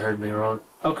must have heard me wrong.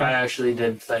 Okay. I actually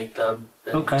did thank them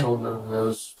and told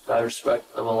them I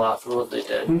respect them a lot for what they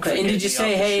did. Okay. And did you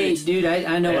say, hey, dude,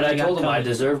 I know what I got coming? And I told them I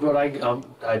deserved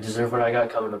what I got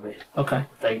coming to me. Okay.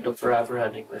 Thanked them for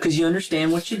apprehending me. Because you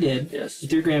understand what you did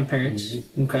with your grandparents.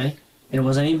 Mm-hmm. Okay. And it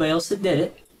wasn't anybody else that did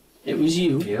it. It was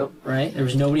you. Yep. Right? There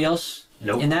was nobody else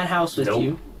in that house with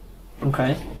you.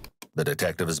 Okay. The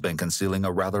detective has been concealing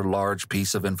a rather large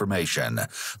piece of information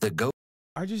that goes...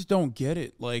 I just don't get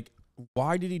it. Like,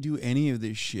 why did he do any of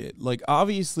this shit? Like,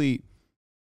 obviously,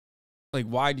 like,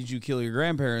 why did you kill your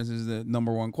grandparents is the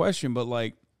number one question. But,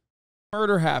 like,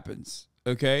 murder happens,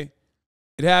 okay?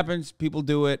 It happens. People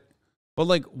do it. But,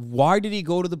 like, why did he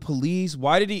go to the police?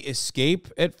 Why did he escape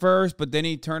at first, but then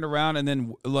he turned around and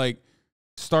then, like,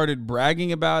 started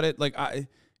bragging about it? Like,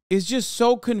 it's just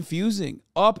so confusing.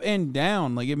 Up and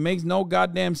down. Like, it makes no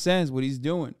goddamn sense what he's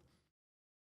doing.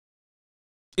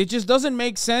 It just doesn't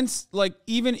make sense, like,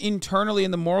 even internally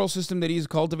in the moral system that he's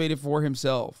cultivated for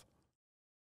himself.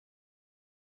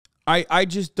 I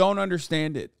just don't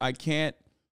understand it. I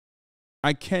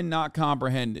cannot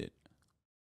comprehend it.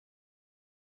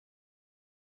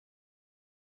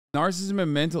 Narcissism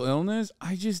and mental illness,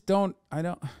 I don't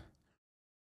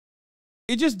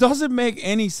It just doesn't make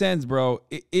any sense, bro.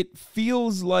 It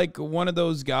feels like one of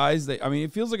those guys that, I mean,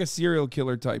 it feels like a serial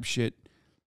killer type shit.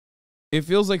 It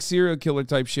feels like serial killer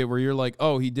type shit where you're like,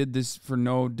 oh, he did this for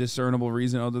no discernible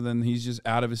reason other than he's just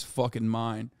out of his fucking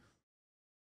mind.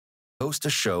 Goes to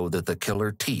show that the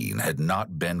killer teen had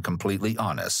not been completely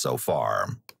honest so far.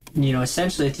 You know,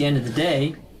 essentially at the end of the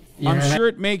day, I'm sure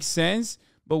it makes sense,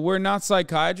 but we're not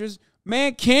psychiatrists.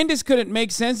 Man, Candace couldn't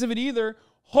make sense of it either.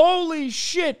 Holy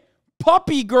shit.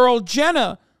 Puppy Girl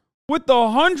Jenna with the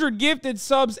 100 gifted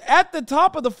subs at the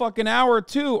top of the fucking hour,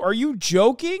 too. Are you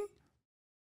joking?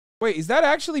 Wait, is that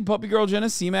actually Puppy Girl Jenna?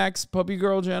 C-Max Puppy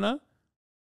Girl Jenna?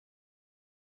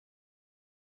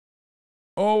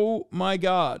 Oh my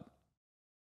God.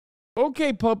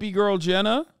 Okay, Puppy Girl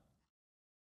Jenna.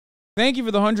 Thank you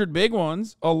for the 100 big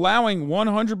ones, allowing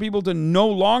 100 people to no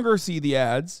longer see the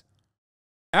ads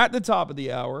at the top of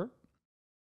the hour.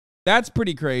 That's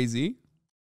pretty crazy.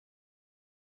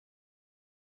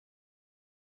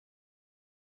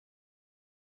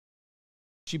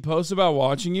 She posts about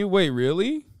watching you? Wait,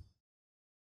 really?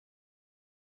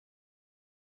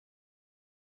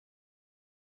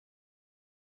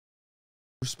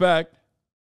 Respect.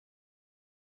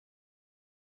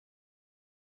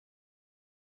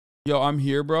 Yo, I'm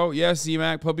here, bro. Yeah,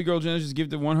 C-Mac. Puppy Girl Jenna just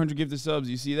gifted 100 gifted subs.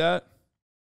 You see that?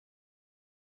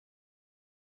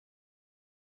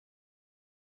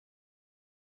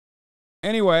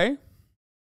 Anyway.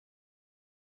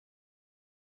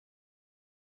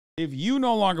 If you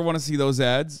no longer want to see those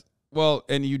ads, well,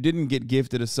 and you didn't get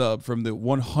gifted a sub from the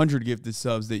 100 gifted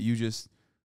subs that you just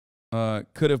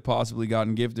could have possibly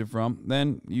gotten gifted from,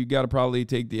 then you got to probably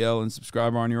take the L and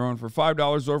subscribe on your own for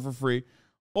 $5 or for free,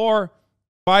 or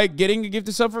by getting a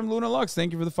gifted sub from Luna Lux.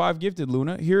 Thank you for the 5 gifted,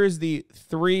 Luna. Here is the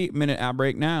 3-minute ad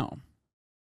break now.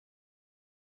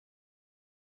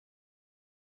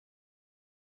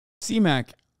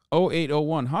 C-Mac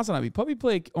 0801. Hasan Abi. Puppy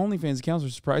Play OnlyFans accounts are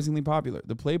surprisingly popular.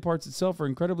 The play parts itself are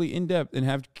incredibly in-depth and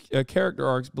have character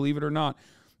arcs, believe it or not.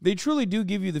 They truly do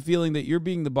give you the feeling that you're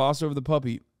being the boss over the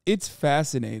puppy. It's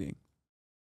fascinating.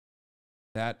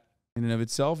 That, in and of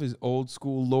itself, is old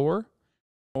school lore.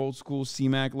 Old school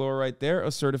C-Mac lore right there.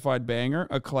 A certified banger.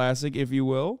 A classic, if you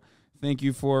will. Thank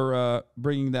you for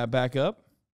bringing that back up.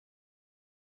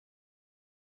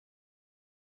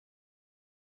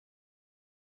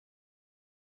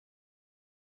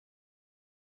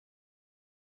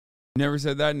 Never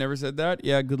said that, never said that.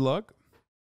 Yeah, good luck.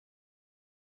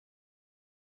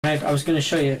 I was going to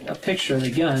show you a picture of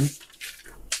the gun.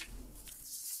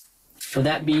 Would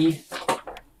that be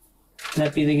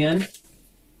the gun?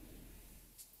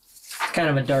 Kind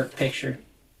of a dark picture.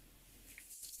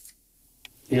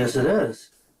 Yes, it is.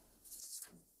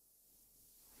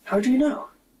 How'd you know?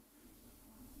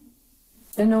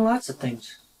 I know lots of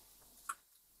things.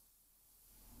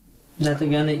 Is that the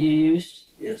gun that you used?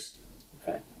 Yes.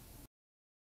 Okay.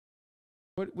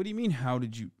 What do you mean, how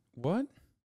did you... What?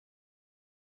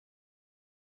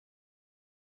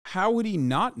 How would he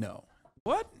not know?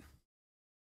 What?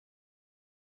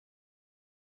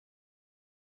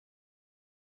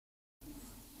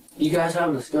 You guys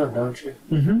have this gun, don't you?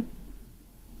 Mm-hmm.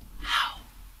 How?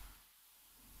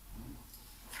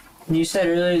 You said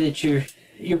earlier that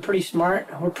you're pretty smart.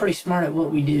 We're pretty smart at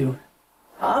what we do.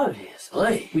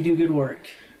 Obviously. We do good work.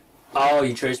 Oh,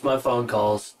 you traced my phone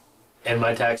calls and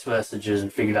my text messages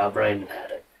and figured out Brandon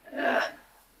had it.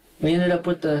 We ended up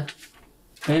with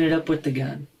the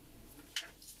gun.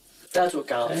 That's what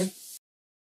counts. Okay.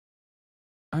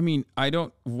 I mean, I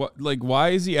don't... What? Like, why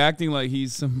is he acting like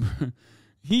he's some...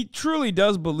 He truly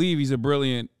does believe he's a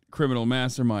brilliant criminal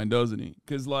mastermind, doesn't he?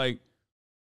 Because, like...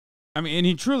 I mean, and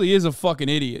he truly is a fucking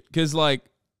idiot. Because, like...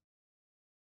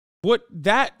 What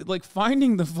that... Like,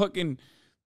 finding the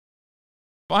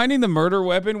murder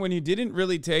weapon when he didn't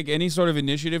really take any sort of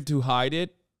initiative to hide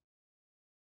it.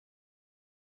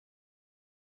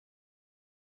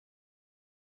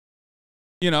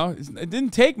 You know, it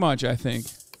didn't take much, I think.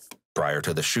 Prior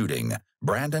to the shooting,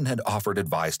 Brandon had offered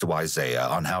advice to Isaiah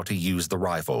on how to use the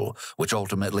rifle, which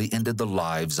ultimately ended the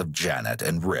lives of Janet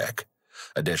and Rick.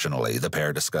 Additionally, the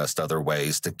pair discussed other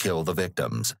ways to kill the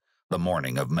victims. The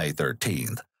morning of May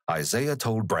 13th, Isaiah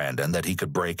told Brandon that he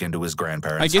could break into his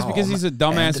grandparents' I guess because home he's a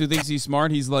dumbass who thinks he's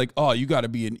smart, he's like, oh, you got to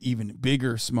be an even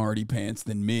bigger smarty pants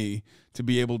than me to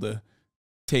be able to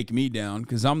take me down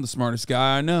because I'm the smartest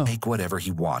guy I know. Make whatever he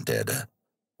wanted.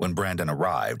 When Brandon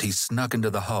arrived, he snuck into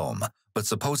the home, but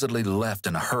supposedly left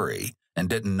in a hurry and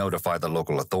didn't notify the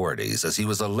local authorities as he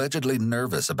was allegedly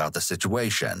nervous about the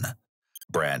situation.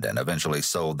 Brandon eventually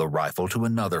sold the rifle to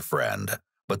another friend,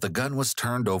 but the gun was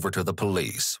turned over to the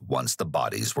police once the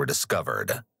bodies were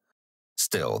discovered.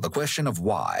 Still, the question of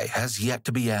why has yet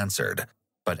to be answered.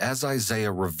 But as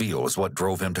Isaiah reveals what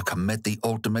drove him to commit the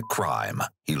ultimate crime,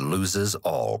 he loses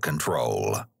all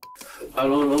control. I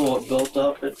don't know what built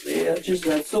up in me. I just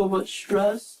had so much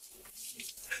stress.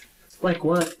 Like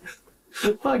what?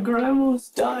 My grandma was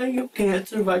dying of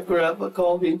cancer. My grandpa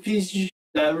called me a piece of shit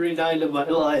every night of my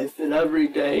life and every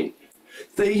day.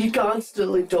 He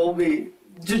constantly told me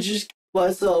to just kill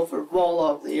myself or fall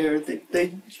off the earth.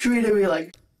 They treated me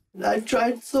like... I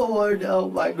tried so hard to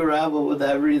help my grandma with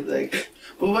everything.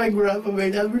 But my grandpa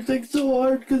made everything so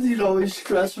hard because he'd always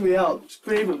stress me out,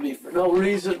 scream at me for no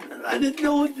reason. And I didn't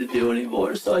know what to do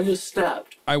anymore, so I just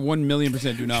snapped. I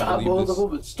 1,000,000% do not Shot believe both this. of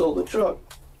them and stole the truck.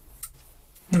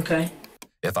 Okay.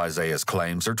 If Isaiah's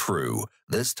claims are true,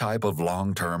 this type of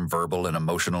long-term verbal and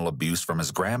emotional abuse from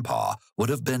his grandpa would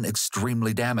have been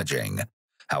extremely damaging.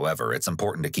 However, it's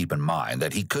important to keep in mind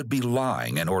that he could be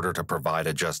lying in order to provide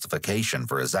a justification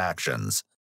for his actions.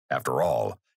 After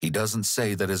all, he doesn't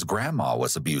say that his grandma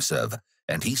was abusive,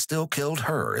 and he still killed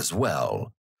her as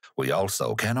well. We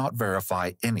also cannot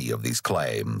verify any of these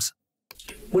claims.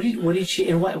 What did she,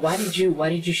 and why did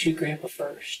you shoot Grandpa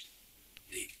first?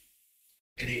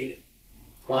 I hate it.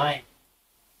 Why?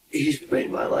 He's made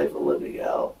my life a living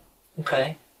hell.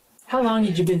 Okay. How long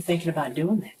had you been thinking about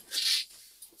doing that?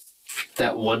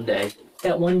 That one day.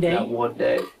 That one day? That one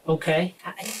day. Okay.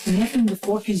 Nothing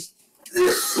before, because...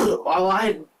 Well, I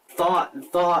had thought and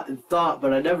thought and thought,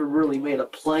 but I never really made a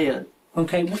plan.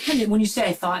 Okay, what kind of, when you say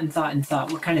I thought and thought and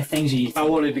thought, what kind of things are you thinking? I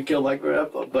wanted to kill my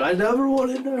grandpa, but I never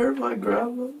wanted to hurt my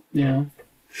grandma. Yeah.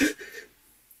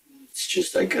 It's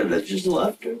just I could have just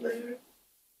left her there.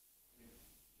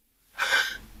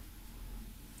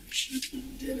 Just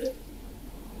did it.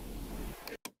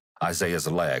 Isaiah's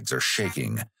legs are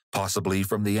shaking, possibly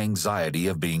from the anxiety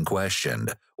of being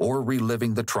questioned or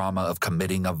reliving the trauma of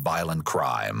committing a violent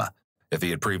crime. If he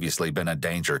had previously been a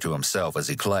danger to himself as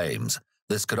he claims,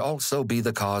 this could also be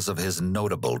the cause of his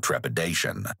notable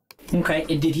trepidation. Okay,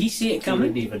 and did he see it He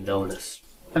coming? didn't even notice.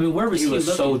 I mean, where was he was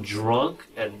looking? so drunk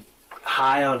and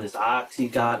high on his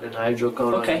oxycontin and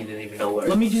hydrocodone, Okay. he didn't even know where.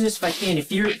 Let me do this if I can.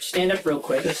 If you stand up real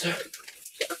quick. Yes, sir.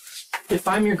 If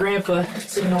I'm your grandpa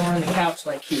sitting over on the couch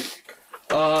like here.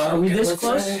 Are we this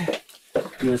close?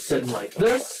 He was sitting like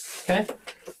this, Okay.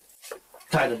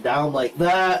 kind of down like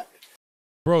that.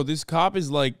 Bro, this cop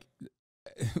is like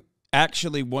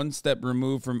actually one step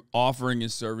removed from offering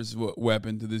his service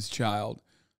weapon to this child.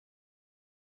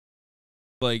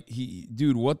 Like,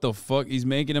 dude, what the fuck? He's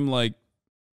making him like,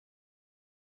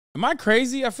 am I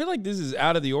crazy? I feel like this is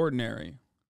out of the ordinary.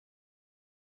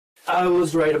 I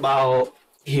was right about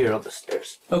here on the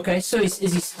stairs. Okay, so is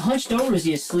he hunched over? Is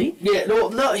he asleep? Yeah,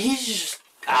 no, he's just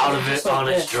out of it Just like on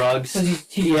his this. drugs. 'Cause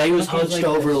he's Yeah, he was like hunched this.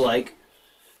 over like.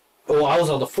 Oh, I was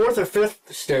on the 4th or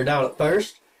 5th stair down at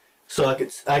first, so I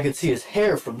could see his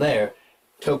hair from there.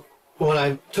 When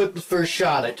I took the first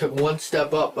shot, I took one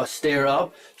step up, a stair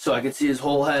up, so I could see his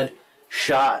whole head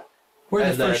shot. Where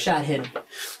And the then- first shot hit him?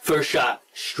 First shot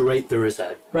straight through his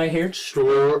head, Right here?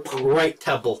 right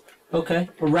temple. Okay.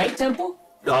 Right temple?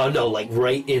 No, like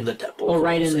right in the temple. Oh,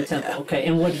 right in the temple. Okay,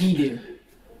 and what'd he do?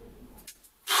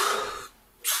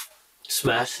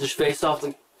 Smacked his face off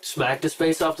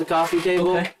the coffee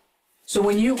table. Okay. So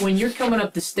when you're coming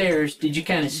up the stairs, did you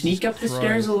kind of sneak up the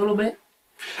stairs a little bit?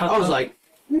 I was like,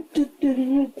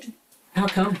 How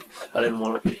come? I didn't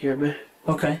want him to hear me.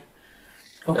 Okay.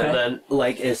 Okay. And then,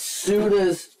 like, as soon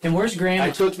as And where's Grandma? I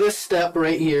took this step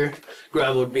right here,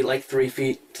 Grandma would be like 3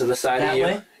 feet to the side That of you.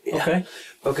 way? Yeah. Okay.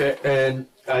 Okay, and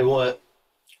I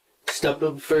stepped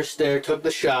up the first stair, took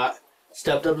the shot,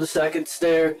 stepped up the second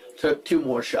stair, took 2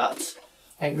 more shots.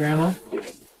 Hey, Grandma.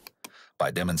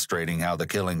 By demonstrating how the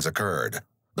killings occurred,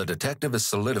 the detective is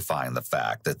solidifying the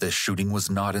fact that this shooting was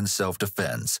not in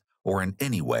self-defense or in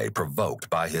any way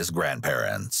provoked by his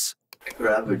grandparents.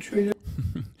 Grandma treated.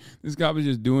 This cop is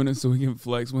just doing it so he can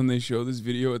flex when they show this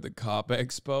video at the cop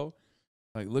expo.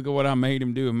 Like, look at what I made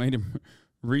him do. I made him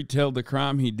retell the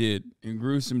crime he did in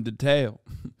gruesome detail.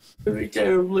 me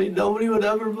terribly. Nobody would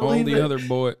ever believe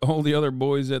it. All the other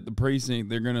boys at the precinct,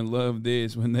 they're gonna love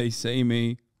this when they see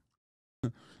me.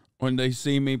 When they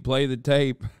see me play the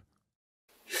tape.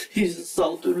 He's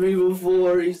assaulted me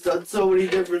before. He's done so many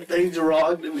different things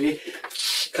wrong to me.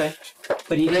 Okay.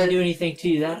 But he didn't do anything to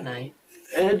you that night.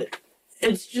 And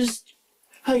it's just,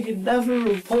 I could never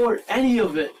report any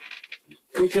of it.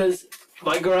 Because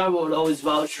my grandma would always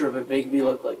vouch for him and make me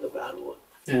look like the bad one.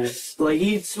 Yeah. Like,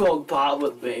 he'd smoke pot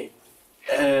with me.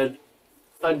 And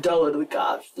I'd tell it to the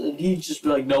cops. And he'd just be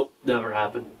like, nope, never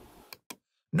happened.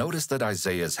 Notice that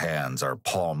Isaiah's hands are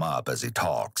palm up as he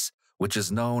talks, which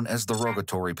is known as the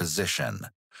rogatory position.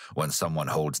 When someone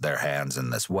holds their hands in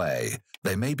this way,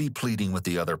 they may be pleading with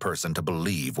the other person to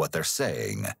believe what they're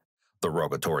saying. The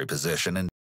rogatory position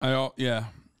Yeah.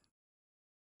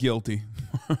 Guilty.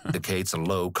 indicates a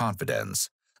low confidence.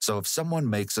 So if someone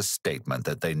makes a statement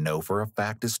that they know for a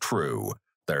fact is true,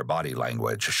 their body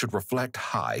language should reflect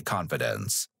high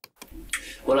confidence.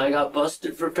 When I got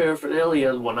busted for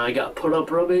paraphernalia, when I got put on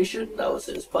probation, that was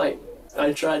his fight.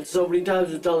 I tried so many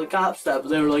times to tell the cops that, but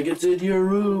they were like, it's in your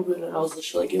room. And I was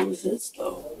just like, it was his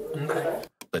though.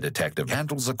 The detective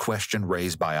handles a question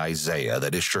raised by Isaiah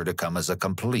that is sure to come as a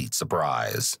complete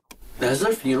surprise. Has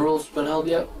their funerals been held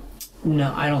yet?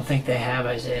 No, I don't think they have,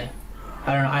 Isaiah.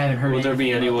 I don't know. I haven't heard. Would there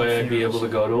be any way I'd be able to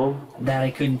go to them? That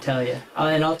I couldn't tell you.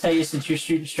 And I'll tell you, since you're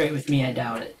shooting straight with me, I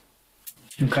doubt it.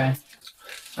 Okay.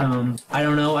 I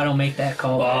don't know. I don't make that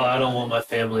call. Well, I don't want my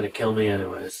family to kill me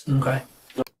anyways. Okay.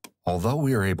 Although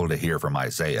we are able to hear from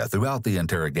Isaiah throughout the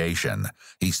interrogation,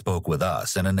 he spoke with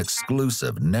us in an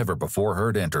exclusive,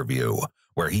 never-before-heard interview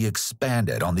where he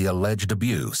expanded on the alleged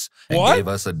abuse and gave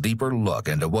us a deeper look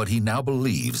into what he now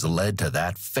believes led to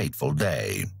that fateful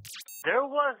day. There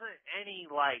wasn't any,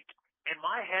 like, in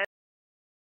my head.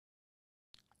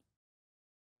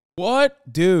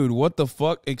 What? Dude, what the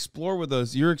fuck? Explore with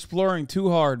us. You're exploring too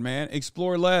hard, man.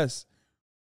 Explore less.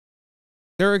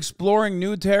 They're exploring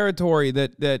new territory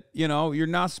that you know, you're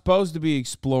not supposed to be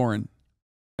exploring.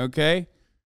 Okay?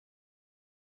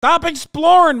 Stop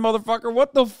exploring, motherfucker.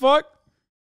 What the fuck?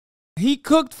 He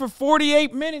cooked for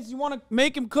 48 minutes. You want to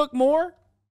make him cook more?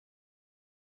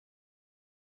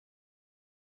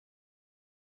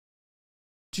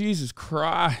 Jesus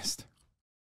Christ.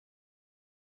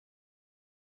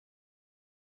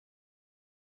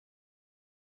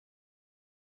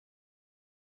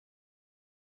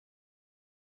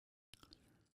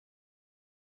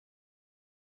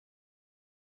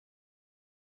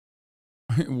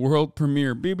 World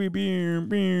premiere. Beam, beam, beam,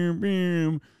 beam,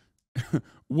 beam.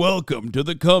 Welcome to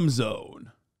the cum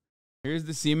zone. Here's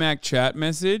the CMAC chat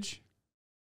message.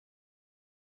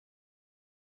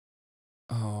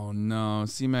 Oh no,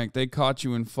 CMAC, they caught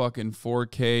you in fucking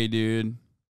 4K, dude.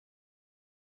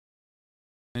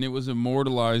 And it was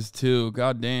immortalized too.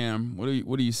 God damn. What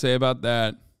do you say about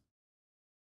that?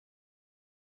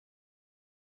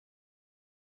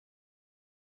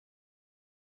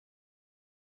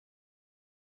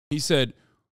 He said,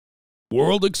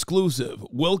 world exclusive.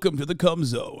 Welcome to the cum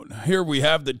zone. Here we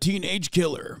have the teenage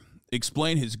killer.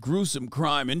 Explain his gruesome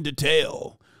crime in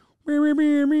detail. There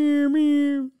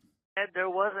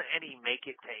wasn't any make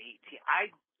it to 18.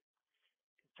 I've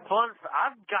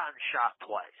gotten shot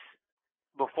twice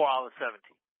before I was 17.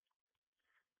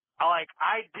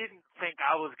 I didn't think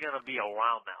I was going to be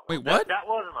around that long. Wait, what? That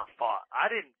wasn't a thought. I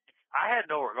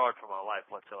had no regard for my life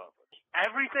whatsoever.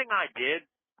 Everything I did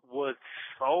was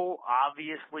so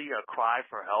obviously a cry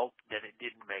for help that it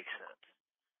didn't make sense.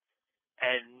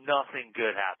 And nothing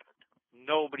good happened.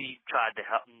 Nobody tried to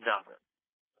help, nothing.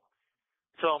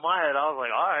 So in my head, I was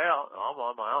like, all right, I'm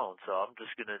on my own, so I'm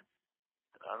just going to,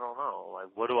 I don't know,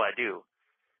 like, what do I do?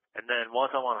 And then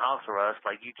once I'm on house arrest,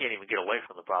 like, you can't even get away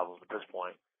from the problem at this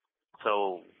point.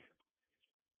 So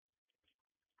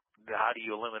how do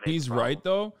you eliminate He's the problem? right,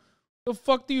 though. The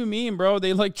fuck do you mean, bro?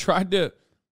 They, like, tried to...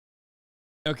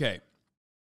 Okay.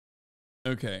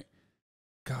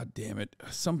 God damn it.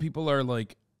 Some people are,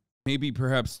 like, maybe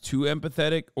perhaps too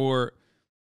empathetic, or...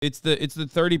 It's the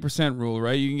 30% rule,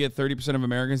 right? You can get 30% of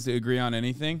Americans to agree on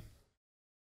anything.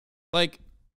 Like,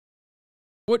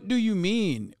 what do you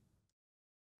mean?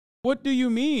 What do you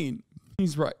mean?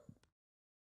 He's right.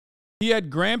 He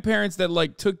had grandparents that,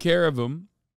 like, took care of him.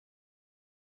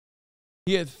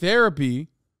 He had therapy.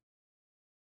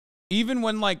 Even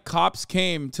when, like, cops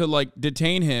came to, like,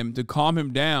 detain him, to calm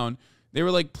him down, they were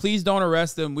like, please don't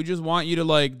arrest him. We just want you to,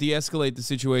 like, de-escalate the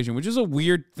situation, which is a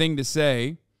weird thing to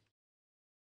say.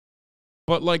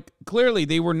 But, like, clearly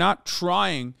they were not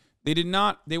trying. They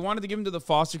wanted to give him to the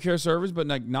foster care service, but,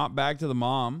 like, not back to the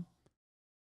mom.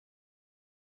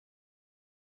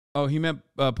 Oh, he meant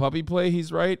puppy play.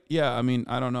 He's right. Yeah, I mean,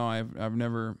 I don't know. I've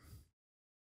never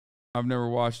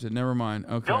watched it. Never mind.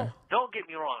 Okay. Don't get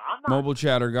me wrong. I'm not Mobile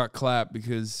chatter got clapped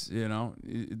because, you know,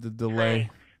 the delay.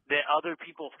 that other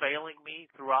people failing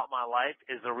me throughout my life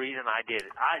is the reason I did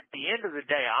it. At the end of the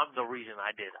day, I'm the reason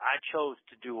I did it. I chose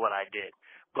to do what I did.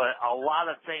 But a lot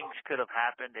of things could have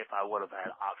happened if I would have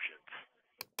had options.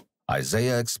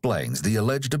 Isaiah explains the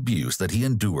alleged abuse that he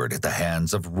endured at the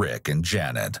hands of Rick and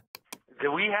Janet.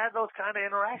 We had those kind of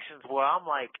interactions where I'm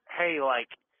like, hey, like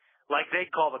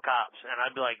they'd call the cops, and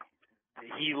I'd be like,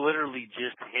 he literally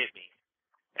just hit me,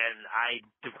 and I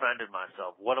defended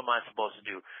myself. What am I supposed to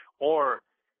do? Or,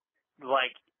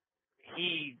 like,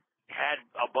 he had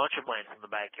a bunch of plants in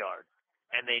the backyard,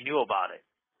 and they knew about it.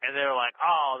 And they were like,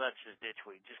 oh, that's just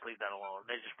ditchweed. Just leave that alone.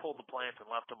 They just pulled the plants and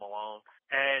left them alone.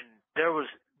 And there was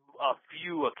a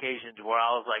few occasions where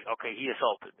I was like, okay, he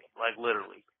assaulted me, like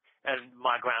literally. And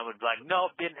my grandma would be like,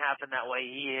 nope, didn't happen that way.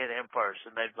 He hit him first.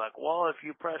 And they'd be like, well, if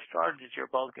you press charges, you're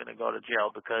both going to go to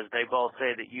jail because they both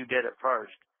say that you did it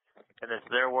first. And it's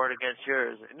their word against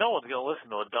yours. No one's going to listen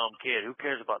to a dumb kid. Who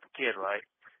cares about the kid, right?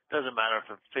 Doesn't matter if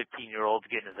a 15-year-old's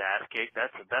getting his ass kicked.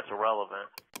 That's irrelevant.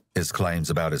 His claims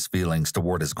about his feelings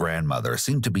toward his grandmother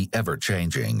seem to be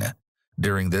ever-changing.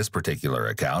 During this particular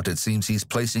account, it seems he's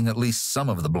placing at least some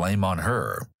of the blame on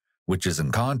her, which is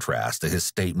in contrast to his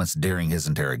statements during his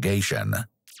interrogation.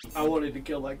 I wanted to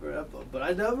kill my grandpa, but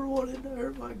I never wanted to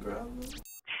hurt my grandma.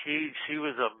 She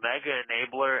was a mega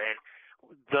enabler, and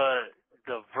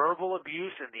the verbal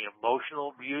abuse and the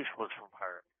emotional abuse was from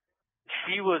her.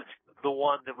 She was the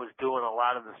one that was doing a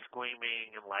lot of the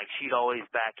screaming, and like she'd always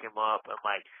back him up. And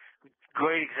like,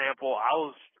 great example, I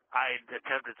was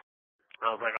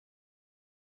like,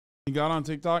 You got on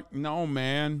TikTok? No,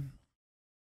 man.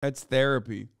 That's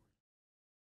therapy.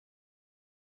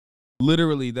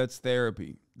 Literally, that's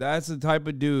therapy. That's the type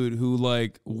of dude who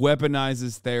like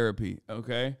weaponizes therapy,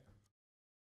 okay?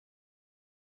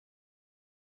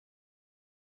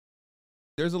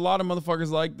 There's a lot of motherfuckers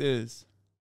like this.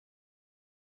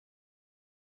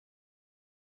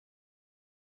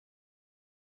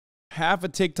 Half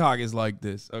of TikTok is like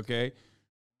this, okay?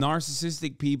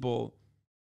 Narcissistic people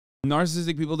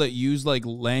that use like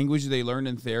language they learned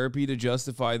in therapy to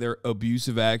justify their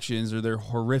abusive actions or their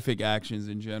horrific actions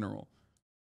in general.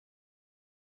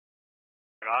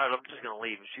 all right, I'm just going to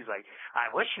leave. And she's like, I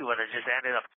wish you would have just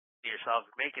ended up yourself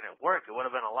and making it work. It would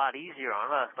have been a lot easier on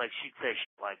us. Like, she'd say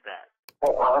shit like that.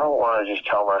 Well, I don't want to just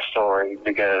tell my story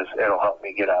because it'll help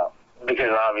me get out.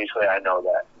 Because obviously I know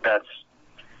that. That's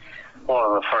one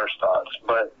of the first thoughts.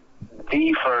 But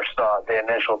the first thought, the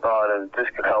initial thought is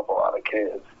this could help a lot of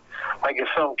kids. Like if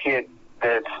some kid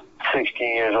that's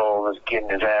 16 years old is getting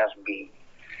his ass beat,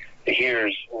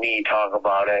 hears me talk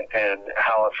about it and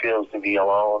how it feels to be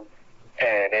alone,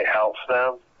 and it helps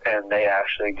them, and they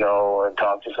actually go and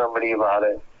talk to somebody about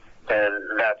it, then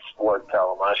that's worth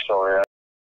telling my story.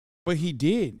 But he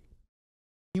did.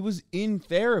 He was in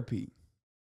therapy.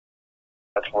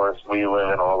 That's worth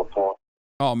reliving all the points.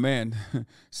 Oh man,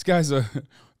 this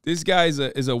guy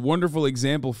is a wonderful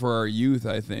example for our youth,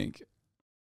 I think.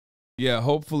 Yeah,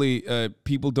 hopefully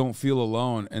people don't feel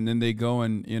alone, and then they go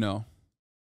and, you know.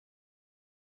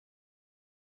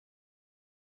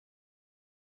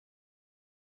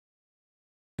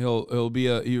 He'll be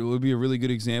a really good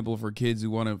example for kids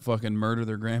who want to fucking murder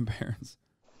their grandparents.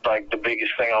 Like the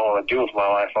biggest thing I want to do with my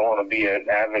life, I want to be an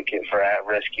advocate for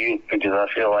at-risk youth, because I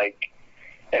feel like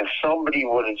if somebody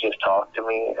would have just talked to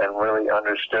me and really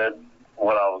understood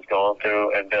what I was going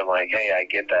through and been like, hey, I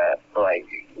get that, like,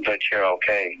 but you're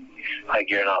okay, like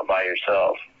you're not by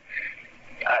yourself,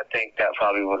 I think that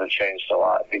probably would have changed a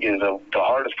lot, because the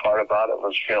hardest part about it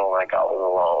was feeling like I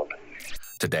was alone.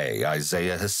 Today,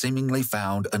 Isaiah has seemingly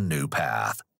found a new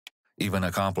path, even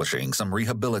accomplishing some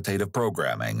rehabilitative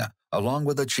programming, along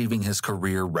with achieving his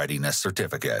career readiness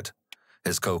certificate.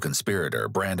 His co-conspirator,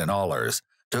 Brandon Allers,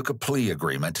 took a plea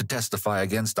agreement to testify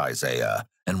against Isaiah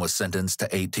and was sentenced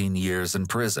to 18 years in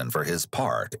prison for his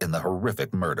part in the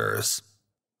horrific murders.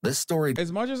 This story...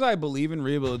 As much as I believe in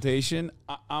rehabilitation,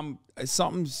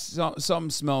 something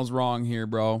smells wrong here,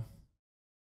 bro.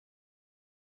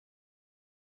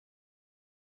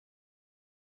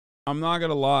 I'm not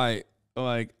gonna lie.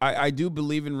 Like, I do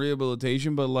believe in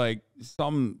rehabilitation, but like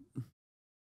something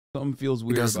feels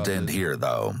weird. It doesn't about end this. here,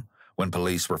 though. When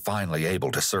police were finally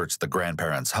able to search the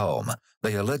grandparents' home,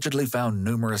 they allegedly found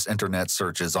numerous internet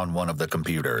searches on one of the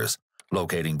computers,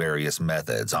 locating various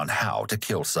methods on how to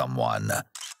kill someone.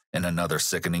 In another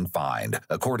sickening find,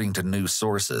 according to news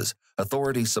sources,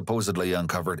 authorities supposedly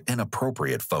uncovered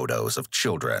inappropriate photos of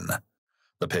children.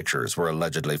 The pictures were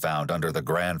allegedly found under the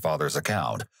grandfather's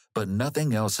account, but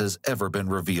nothing else has ever been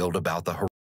revealed about the...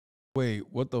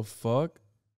 Wait, what the fuck?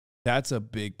 That's a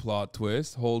big plot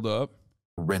twist. Hold up.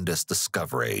 Horrendous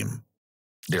discovery.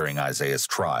 During Isaiah's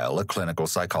trial, a clinical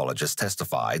psychologist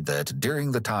testified that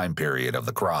during the time period of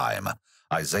the crime,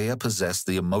 Isaiah possessed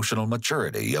the emotional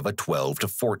maturity of a 12 to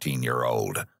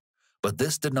 14-year-old. But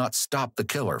this did not stop the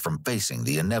killer from facing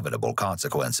the inevitable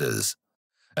consequences.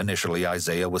 Initially,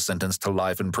 Isaiah was sentenced to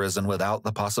life in prison without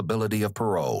the possibility of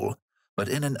parole, but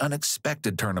in an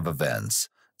unexpected turn of events,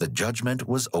 the judgment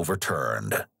was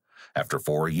overturned. After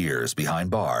 4 years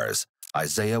behind bars,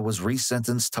 Isaiah was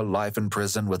resentenced to life in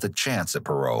prison with a chance at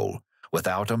parole,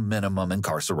 without a minimum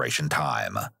incarceration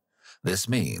time. This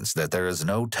means that there is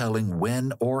no telling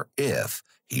when or if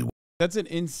he. That's an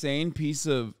insane piece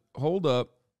of, hold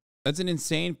up. That's an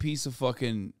insane piece of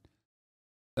fucking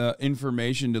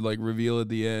information to like reveal at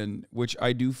the end, which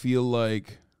I do feel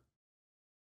like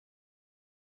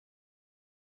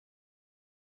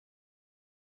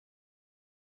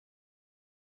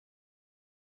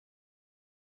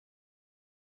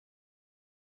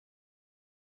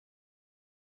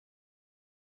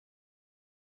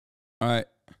all right.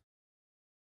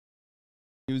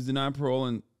 He was denied parole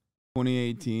in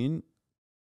 2018.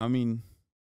 I mean,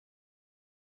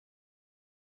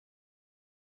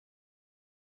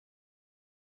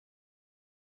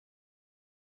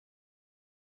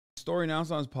 story now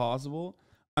sounds possible.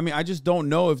 I mean, I just don't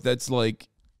know if that's like,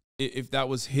 if that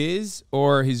was his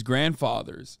or his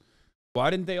grandfather's.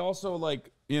 Why didn't they also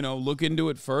like, you know, look into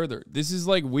it further? This is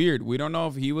like weird. We don't know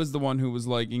if he was the one who was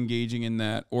like engaging in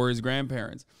that or his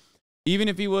grandparents. Even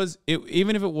if he was,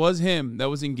 even if it was him that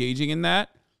was engaging in that,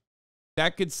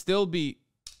 that could still be,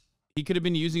 he could have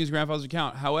been using his grandfather's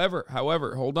account. However,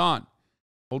 hold on.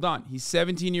 He's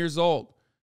 17 years old.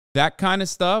 That kind of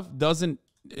stuff doesn't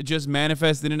just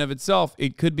manifest in and of itself.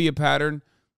 It could be a pattern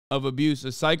of abuse,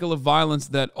 a cycle of violence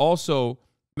that also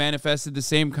manifested the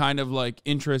same kind of like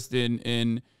interest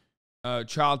in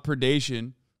child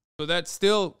predation. So that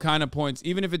still kind of points,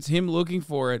 even if it's him looking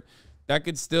for it, that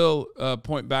could still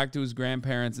point back to his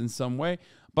grandparents in some way.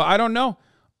 But I don't know.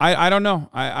 I don't know.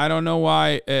 I don't know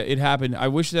why it happened. I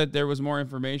wish that there was more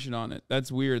information on it.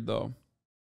 That's weird, though.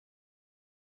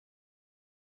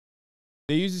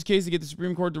 They use this case to get the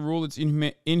Supreme Court to rule it's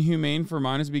inhumane for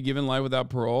minors to be given life without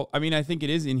parole. I mean, I think it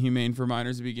is inhumane for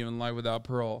minors to be given life without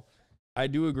parole. I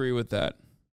do agree with that.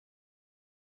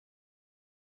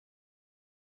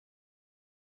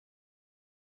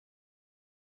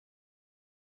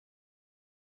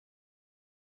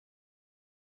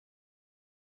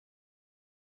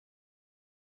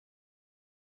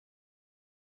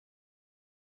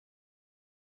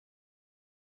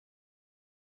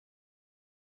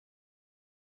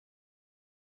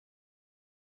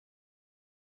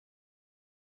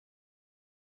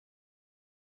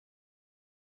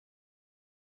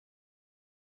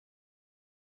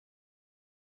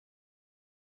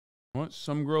 What?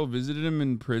 Some girl visited him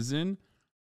in prison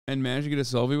and managed to get a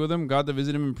selfie with him. Got to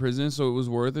visit him in prison, so it was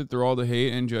worth it through all the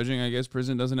hate and judging. I guess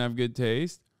prison doesn't have good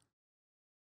taste.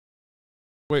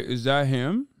 Wait, is that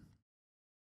him?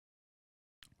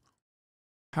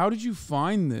 How did you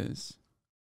find this?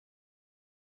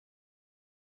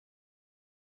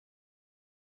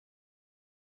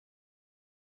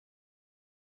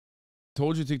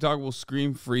 Told you TikTok will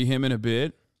scream free him in a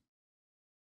bit.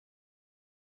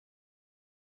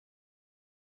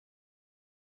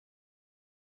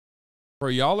 Bro,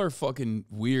 y'all are fucking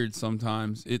weird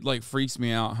sometimes. It like freaks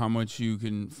me out how much you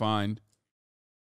can find.